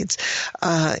decades,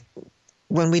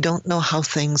 when we don't know how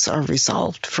things are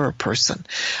resolved for a person.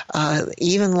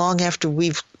 Even long after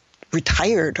we've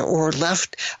retired or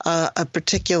left a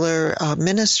particular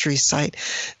ministry site,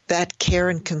 that care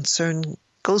and concern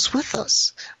goes with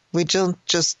us. We don't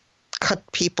just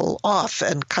cut people off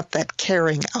and cut that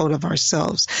caring out of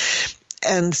ourselves.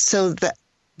 And so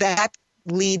that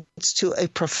leads to a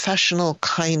professional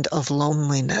kind of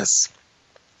loneliness.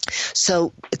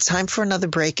 So it's time for another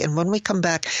break. And when we come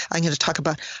back, I'm going to talk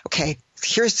about, okay,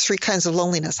 here's 3 kinds of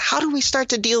loneliness. How do we start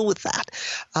to deal with that?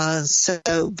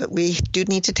 But we do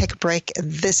need to take a break.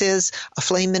 This is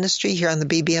Aflame Ministry here on the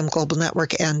BBM Global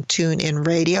Network and TuneIn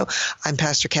Radio. I'm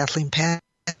Pastor Kathleen Panning.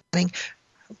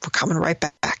 We're coming right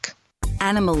back.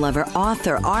 Animal lover,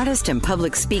 author, artist, and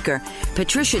public speaker,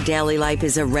 Patricia Daly-Lipe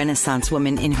is a Renaissance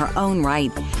woman in her own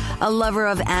right. A lover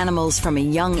of animals from a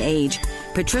young age,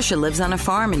 Patricia lives on a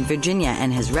farm in Virginia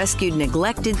and has rescued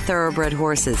neglected thoroughbred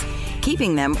horses,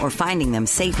 keeping them or finding them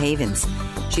safe havens.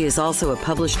 She is also a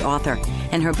published author,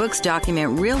 and her books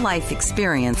document real-life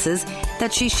experiences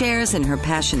that she shares in her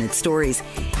passionate stories,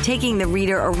 taking the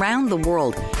reader around the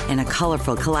world in a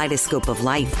colorful kaleidoscope of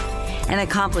life. An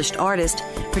accomplished artist,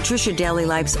 Patricia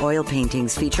Daly-Lipe's oil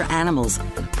paintings feature animals,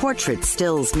 portraits,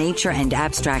 stills, nature, and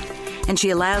abstract, and she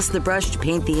allows the brush to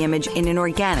paint the image in an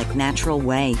organic, natural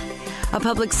way. A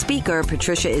public speaker,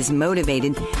 Patricia is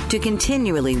motivated to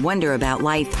continually wonder about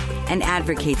life and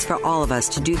advocates for all of us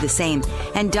to do the same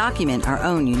and document our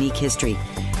own unique history.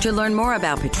 To learn more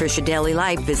about Patricia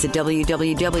Daly-Lipe, visit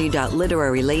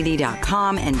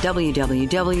www.literarylady.com and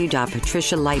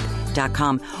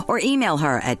www.patricialipe.com or email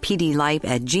her at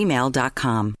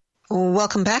pdlipe@gmail.com.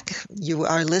 Welcome back. You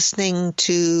are listening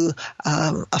to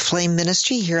Aflame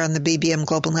Ministry here on the BBM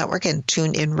Global Network and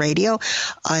TuneIn Radio.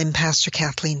 I'm Pastor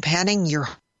Kathleen Panning, your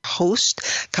host,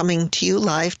 coming to you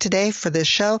live today for this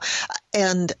show.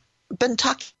 And been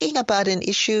talking about an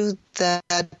issue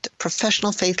that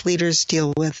professional faith leaders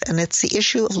deal with, and it's the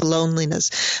issue of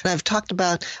loneliness. And I've talked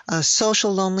about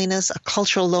social loneliness, a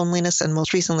cultural loneliness, and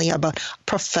most recently about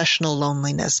professional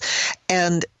loneliness.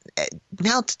 And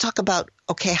now to talk about,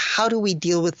 okay, how do we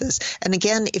deal with this? And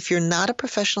again, if you're not a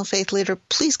professional faith leader,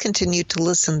 please continue to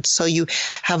listen so you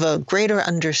have a greater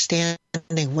understanding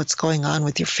of what's going on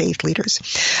with your faith leaders.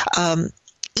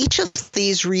 Each of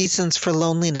these reasons for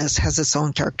loneliness has its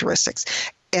own characteristics.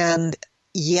 And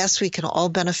yes, we can all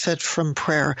benefit from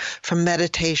prayer, from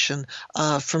meditation,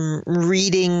 from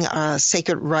reading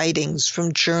sacred writings,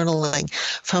 from journaling,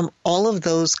 from all of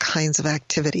those kinds of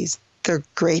activities. They're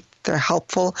great. They're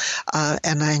helpful.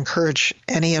 And I encourage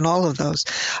any and all of those.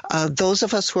 Those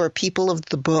of us who are people of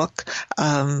the book,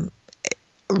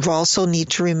 we also need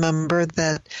to remember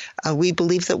that we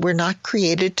believe that we're not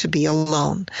created to be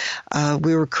alone.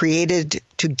 We were created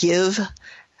to give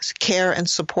care and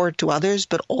support to others,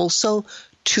 but also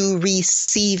to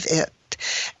receive it.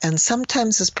 And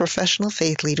sometimes as professional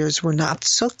faith leaders, we're not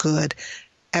so good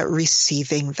at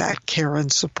receiving that care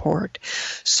and support.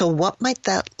 So what might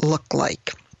that look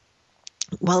like?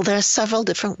 Well, there are several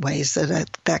different ways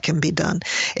that can be done.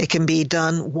 It can be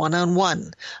done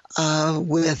one-on-one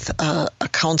with a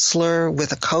counselor,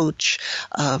 with a coach,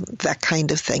 that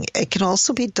kind of thing. It can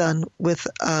also be done with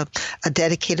a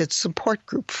dedicated support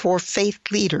group for faith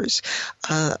leaders,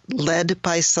 led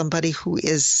by somebody who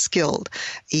is skilled,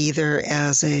 either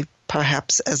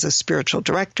perhaps as a spiritual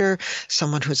director,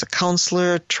 someone who's a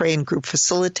counselor, trained group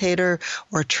facilitator,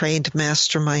 or trained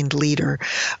mastermind leader.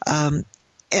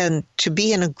 And to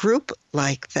be in a group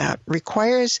like that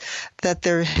requires that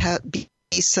there be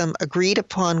some agreed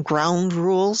upon ground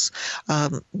rules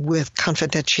with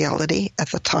confidentiality at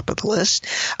the top of the list.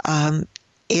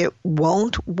 It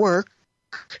won't work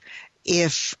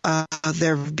if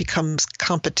there becomes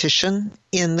competition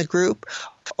in the group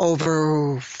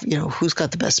over, who's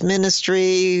got the best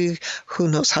ministry, who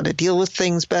knows how to deal with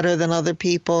things better than other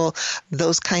people.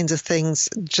 Those kinds of things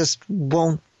just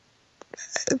won't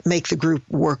make the group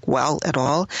work well at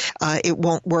all. It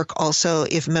won't work also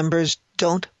if members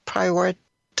don't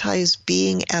prioritize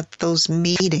being at those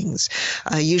meetings.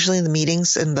 Usually the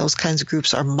meetings in those kinds of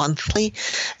groups are monthly.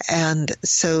 And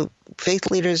so faith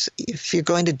leaders, if you're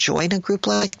going to join a group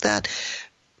like that,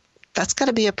 that's got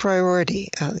to be a priority,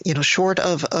 short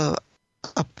of a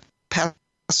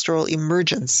pastoral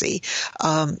emergency.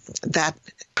 That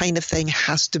kind of thing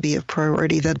has to be a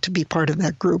priority then to be part of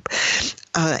that group.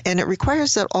 And it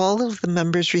requires that all of the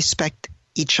members respect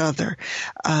each other.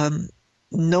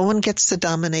 No one gets to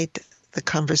dominate the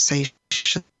conversations.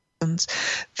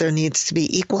 There needs to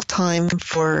be equal time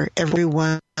for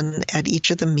everyone at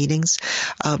each of the meetings.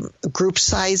 Group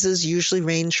sizes usually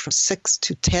range from 6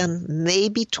 to 10,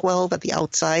 maybe 12 at the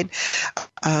outside.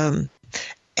 And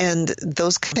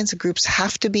those kinds of groups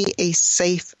have to be a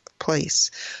safe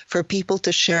place for people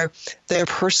to share their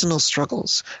personal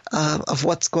struggles of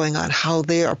what's going on, how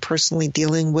they are personally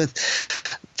dealing with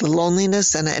the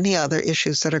loneliness and any other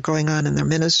issues that are going on in their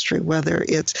ministry, whether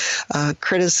it's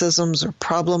criticisms or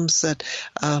problems that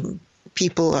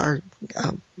people are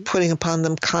putting upon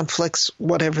them, conflicts,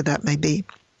 whatever that may be.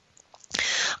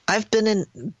 I've been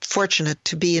fortunate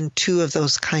to be in two of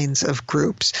those kinds of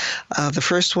groups. The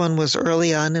first one was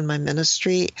early on in my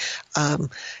ministry.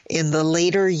 In the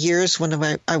later years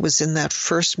when I was in that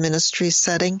first ministry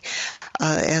setting,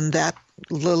 and that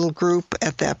little group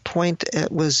at that point,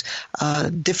 it was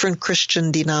different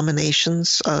Christian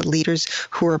denominations, leaders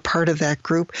who were part of that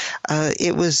group.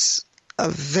 It was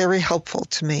very helpful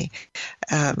to me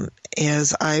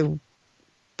as I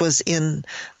was in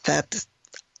that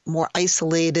more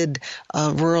isolated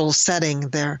rural setting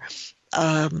there.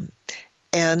 And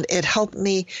it helped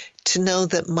me to know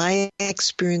that my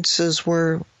experiences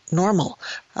were normal,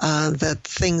 that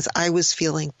things I was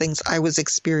feeling, things I was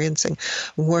experiencing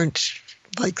weren't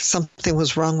like something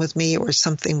was wrong with me or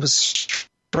something was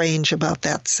strange about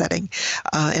that setting.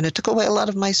 And it took away a lot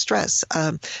of my stress.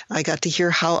 I got to hear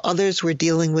how others were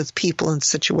dealing with people and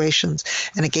situations,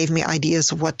 and it gave me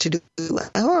ideas of what to do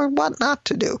or what not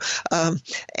to do.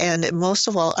 And most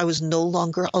of all, I was no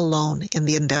longer alone in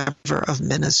the endeavor of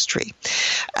ministry.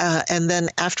 And then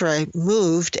after I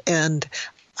moved and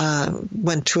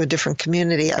went to a different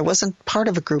community, I wasn't part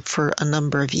of a group for a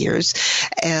number of years.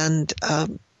 And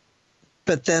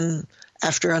but then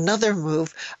after another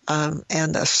move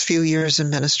and a few years in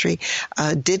ministry,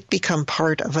 did become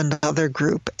part of another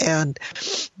group. And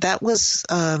that was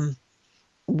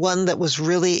one that was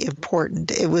really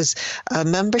important. It was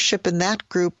membership in that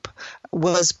group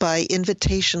was by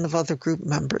invitation of other group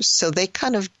members. So they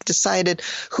kind of decided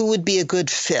who would be a good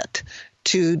fit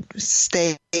to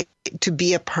stay, to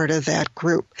be a part of that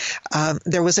group.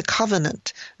 There was a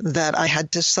covenant that I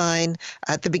had to sign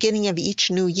at the beginning of each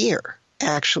new year,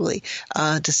 actually,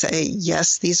 to say,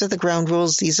 yes, these are the ground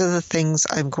rules. These are the things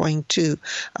I'm going to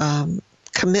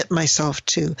commit myself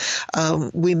to.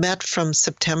 We met from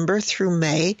September through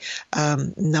May,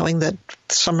 knowing that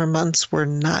summer months were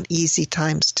not easy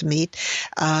times to meet.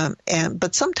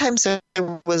 But sometimes there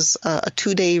was a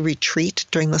 2-day retreat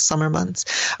during the summer months.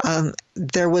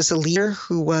 There was a leader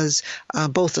who was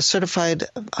both a certified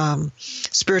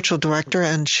spiritual director,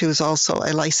 and she was also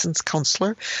a licensed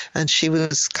counselor, and she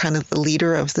was kind of the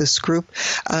leader of this group.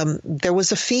 There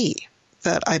was a fee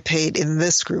that I paid in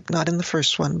this group, not in the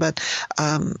first one, but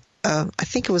I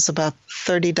think it was about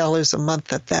 $30 a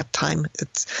month at that time.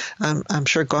 It's I'm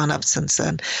sure gone up since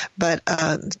then. But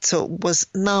so it was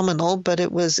nominal, but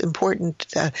it was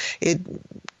important. It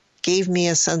gave me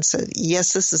a sense that,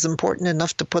 yes, this is important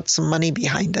enough to put some money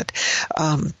behind it.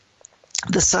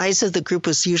 The size of the group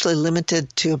was usually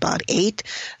limited to about 8,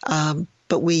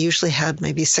 but we usually had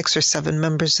maybe 6 or 7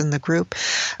 members in the group.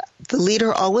 The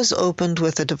leader always opened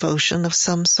with a devotion of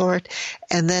some sort,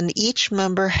 and then each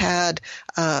member had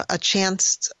a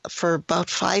chance for about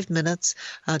 5 minutes,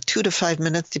 2 to 5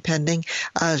 minutes depending,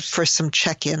 for some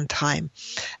check-in time.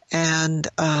 And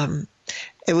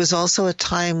it was also a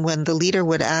time when the leader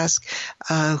would ask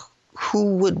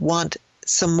who would want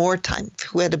some more time,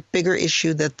 who had a bigger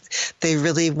issue that they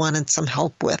really wanted some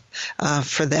help with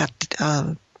for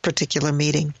that particular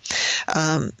meeting.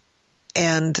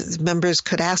 And members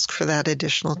could ask for that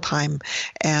additional time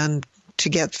and to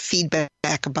get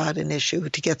feedback about an issue,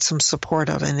 to get some support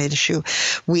on an issue.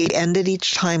 We ended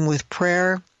each time with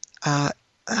prayer,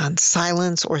 and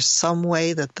silence, or some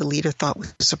way that the leader thought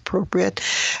was appropriate.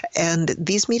 And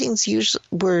these meetings usually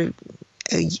were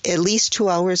at least 2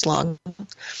 hours long.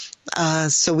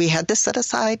 So we had to set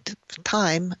aside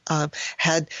time,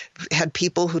 had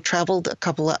people who traveled a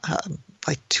couple of,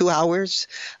 like 2 hours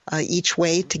each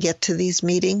way to get to these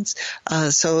meetings.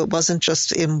 So it wasn't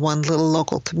just in one little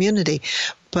local community,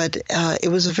 but it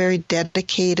was a very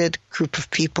dedicated group of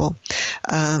people.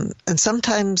 And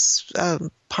sometimes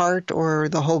part or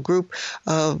the whole group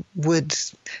would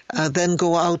then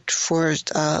go out for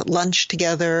lunch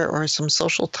together or some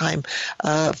social time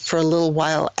for a little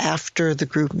while after the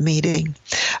group meeting.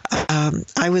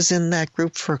 I was in that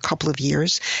group for a couple of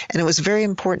years, and it was a very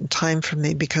important time for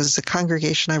me because the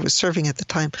congregation I was serving at the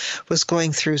time was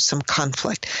going through some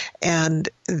conflict, and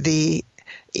the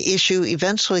issue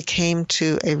eventually came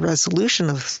to a resolution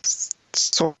of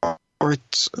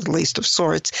sorts, at least of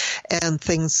sorts, and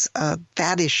things,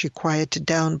 that issue quieted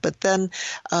down. But then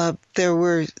there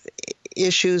were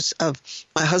issues of,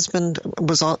 my husband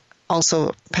was also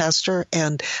a pastor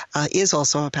and is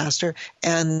also a pastor,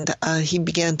 and he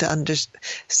began to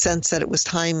sense that it was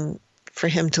time for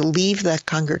him to leave that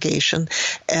congregation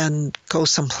and go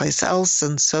someplace else.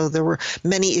 And so there were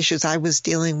many issues I was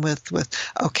dealing with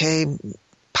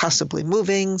possibly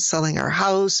moving, selling our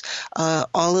house,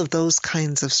 all of those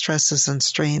kinds of stresses and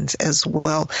strains as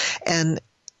well. And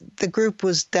the group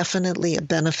was definitely a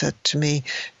benefit to me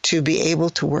to be able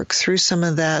to work through some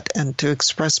of that and to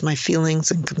express my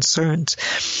feelings and concerns.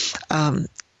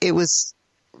 It was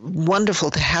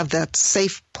wonderful to have that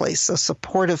safe place, a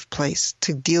supportive place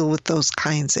to deal with those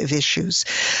kinds of issues.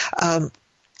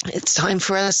 It's time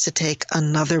for us to take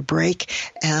another break,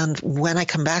 and when I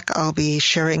come back, I'll be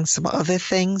sharing some other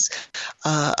things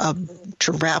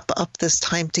to wrap up this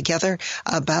time together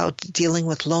about dealing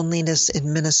with loneliness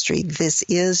in ministry. This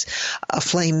is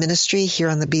Aflame Ministry here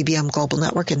on the BBM Global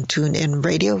Network and TuneIn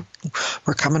Radio.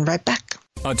 We're coming right back.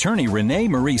 Attorney Renee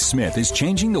Marie Smith is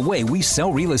changing the way we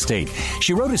sell real estate.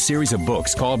 She wrote a series of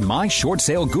books called My Short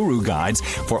Sale Guru Guides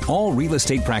for all real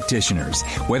estate practitioners.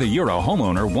 Whether you're a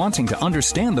homeowner wanting to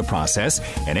understand the process,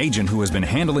 an agent who has been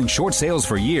handling short sales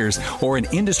for years, or an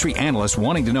industry analyst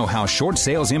wanting to know how short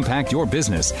sales impact your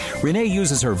business, Renee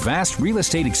uses her vast real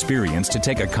estate experience to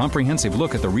take a comprehensive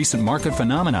look at the recent market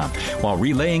phenomenon while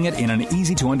relaying it in an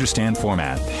easy-to-understand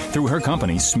format. Through her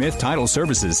company, Smith Title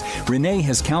Services, Renee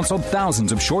has counseled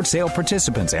thousands of short sale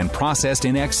participants and processed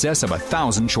in excess of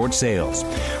 1,000 short sales.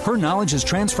 Her knowledge is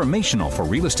transformational for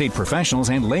real estate professionals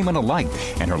and laymen alike,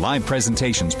 and her live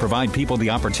presentations provide people the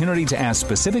opportunity to ask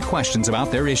specific questions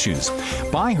about their issues.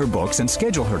 Buy her books and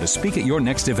schedule her to speak at your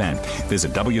next event.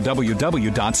 Visit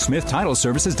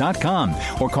www.smithtitleservices.com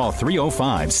or call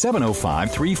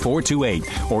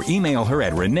 305-705-3428 or email her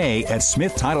at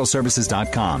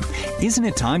renee@smithtitleservices.com. Isn't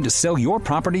it time to sell your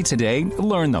property today?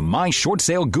 Learn the My Short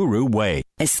Sale Guru way.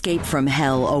 Escape from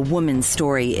Hell, A Woman's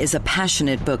Story is a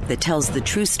passionate book that tells the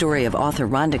true story of author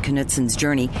Rhonda Knutsen's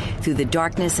journey through the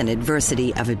darkness and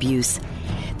adversity of abuse.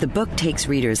 The book takes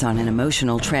readers on an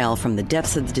emotional trail from the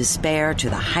depths of despair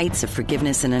to the heights of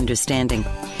forgiveness and understanding.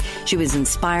 She was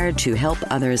inspired to help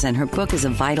others, and her book is a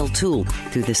vital tool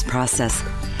through this process.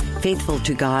 Faithful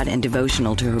to God and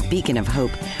devotional to her beacon of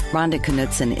hope, Rhonda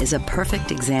Knutsen is a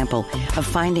perfect example of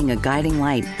finding a guiding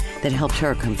light that helped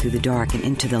her come through the dark and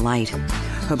into the light.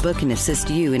 Her book can assist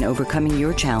you in overcoming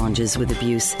your challenges with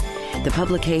abuse. The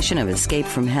publication of Escape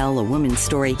from Hell, A Woman's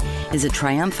Story is a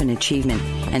triumphant achievement,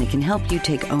 and it can help you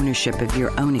take ownership of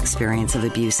your own experience of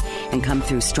abuse and come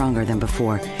through stronger than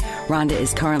before. Rhonda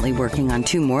is currently working on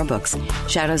 2 more books,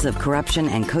 Shadows of Corruption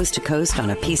and Coast to Coast on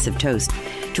a Piece of Toast.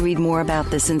 To read more about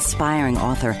this inspiring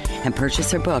author and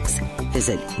purchase her books,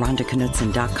 visit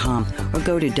RhondaKnutsen.com or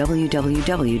go to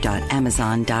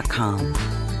www.amazon.com.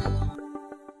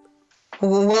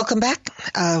 Well, welcome back.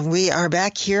 We are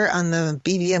back here on the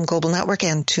BBM Global Network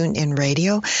and TuneIn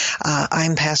Radio.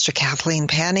 I'm Pastor Kathleen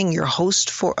Panning, your host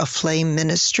for Aflame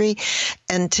Ministry.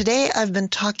 And today I've been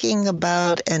talking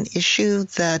about an issue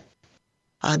that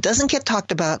doesn't get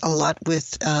talked about a lot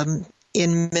with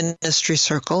in ministry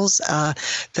circles,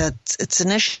 that it's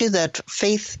an issue that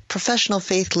professional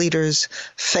faith leaders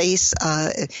face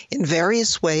in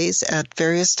various ways at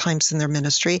various times in their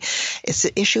ministry. It's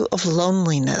the issue of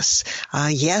loneliness.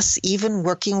 Yes, even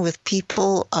working with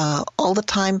people all the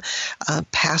time,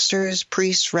 pastors,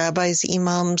 priests, rabbis,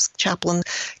 imams, chaplains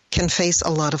can face a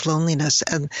lot of loneliness.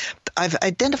 And I've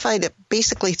identified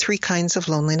basically 3 kinds of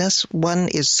loneliness. One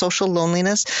is social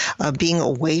loneliness, being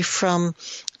away from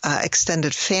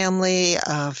extended family,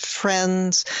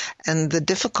 friends, and the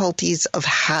difficulties of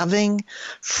having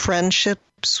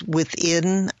friendships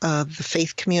within the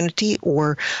faith community,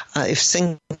 or if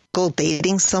single,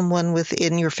 dating someone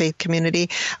within your faith community,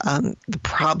 the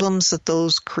problems that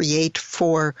those create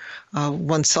for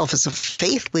oneself as a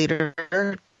faith leader,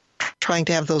 trying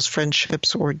to have those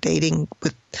friendships or dating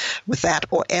with that,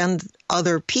 and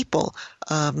other people,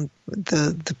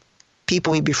 the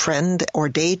people we befriend or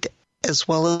date, as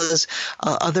well as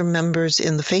other members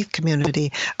in the faith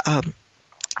community.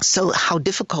 So how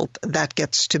difficult that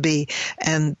gets to be.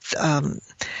 And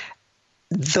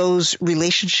those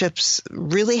relationships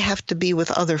really have to be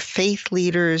with other faith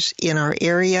leaders in our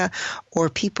area or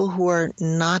people who are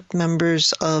not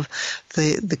members of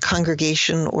the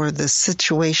congregation or the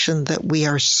situation that we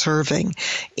are serving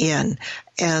in.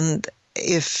 And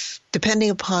if, depending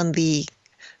upon the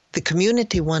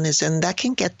community one is in, that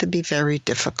can get to be very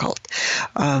difficult.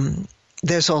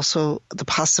 There's also the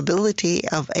possibility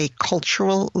of a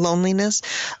cultural loneliness.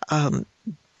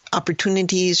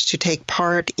 opportunities to take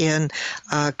part in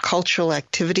cultural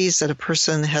activities that a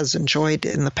person has enjoyed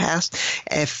in the past.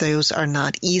 If those are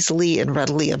not easily and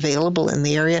readily available in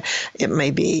the area, it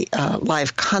may be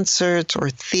live concerts or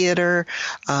theater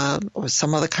or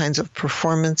some other kinds of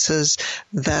performances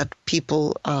that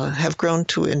people have grown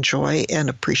to enjoy and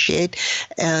appreciate.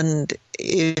 And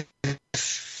if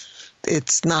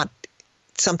it's not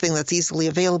something that's easily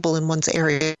available in one's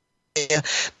area,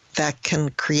 that can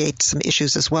create some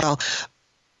issues as well.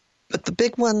 But the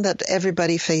big one that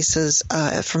everybody faces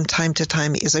from time to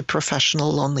time is a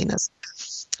professional loneliness.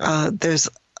 There's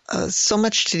so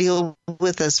much to deal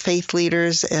with as faith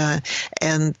leaders, and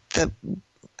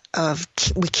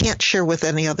we can't share with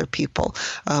any other people,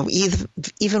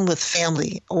 even with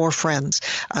family or friends.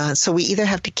 So we either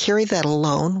have to carry that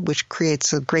alone, which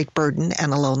creates a great burden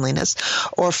and a loneliness,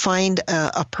 or find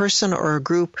a person or a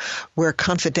group where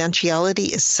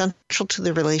confidentiality is central to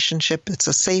the relationship. It's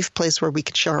a safe place where we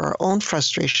can share our own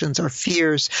frustrations, our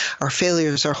fears, our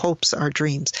failures, our hopes, our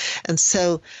dreams. And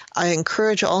so I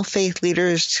encourage all faith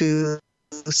leaders to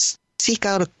seek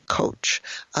out a coach,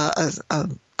 a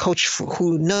coach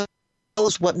who knows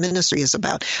what ministry is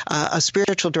about, a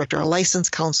spiritual director, a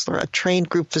licensed counselor, a trained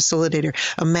group facilitator,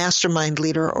 a mastermind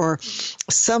leader, or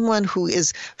someone who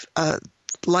is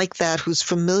like that, who's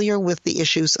familiar with the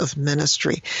issues of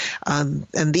ministry. And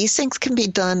these things can be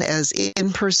done as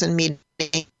in-person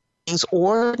meetings,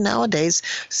 or nowadays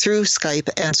through Skype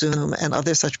and Zoom and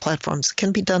other such platforms. It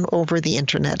can be done over the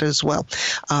internet as well.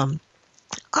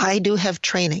 I do have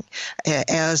training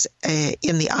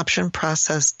in the option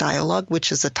process dialogue,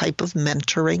 which is a type of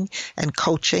mentoring and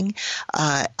coaching.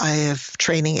 I have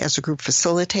training as a group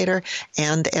facilitator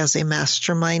and as a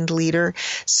mastermind leader.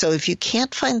 So if you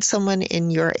can't find someone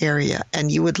in your area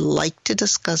and you would like to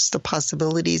discuss the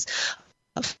possibilities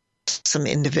of some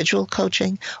individual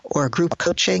coaching or group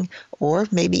coaching, or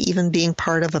maybe even being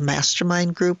part of a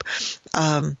mastermind group,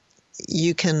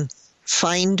 you can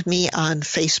find me on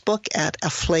Facebook at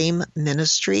Aflame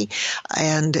Ministry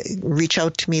and reach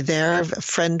out to me there,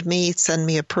 friend me, send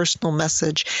me a personal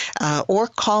message, or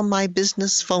call my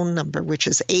business phone number, which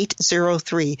is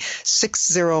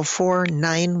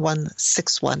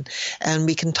 803-604-9161, and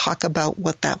we can talk about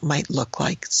what that might look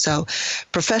like. So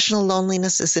professional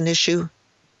loneliness is an issue.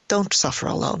 Don't suffer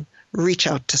alone. Reach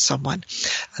out to someone.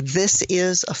 This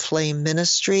is Aflame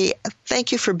Ministry.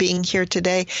 Thank you for being here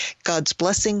today. God's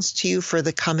blessings to you for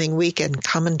the coming week, and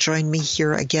come and join me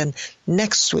here again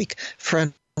next week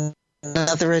for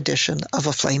another edition of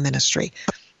Aflame Ministry.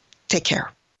 Take care.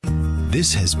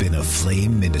 This has been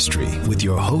Aflame Ministry with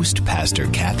your host, Pastor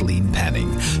Kathleen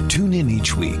Panning. Tune in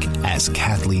each week as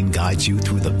Kathleen guides you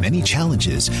through the many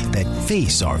challenges that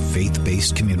face our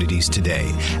faith-based communities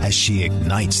today, as she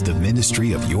ignites the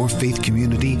ministry of your faith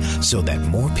community so that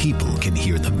more people can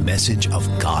hear the message of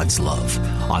God's love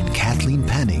on Kathleen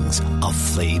Panning's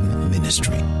Aflame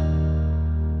Ministry.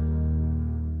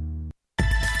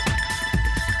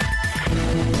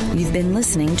 You've been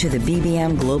listening to the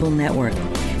BBM Global Network.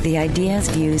 The ideas,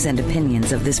 views, and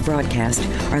opinions of this broadcast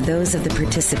are those of the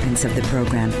participants of the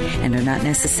program and are not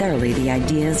necessarily the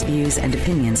ideas, views, and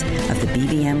opinions of the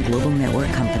BBM Global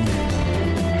Network Company.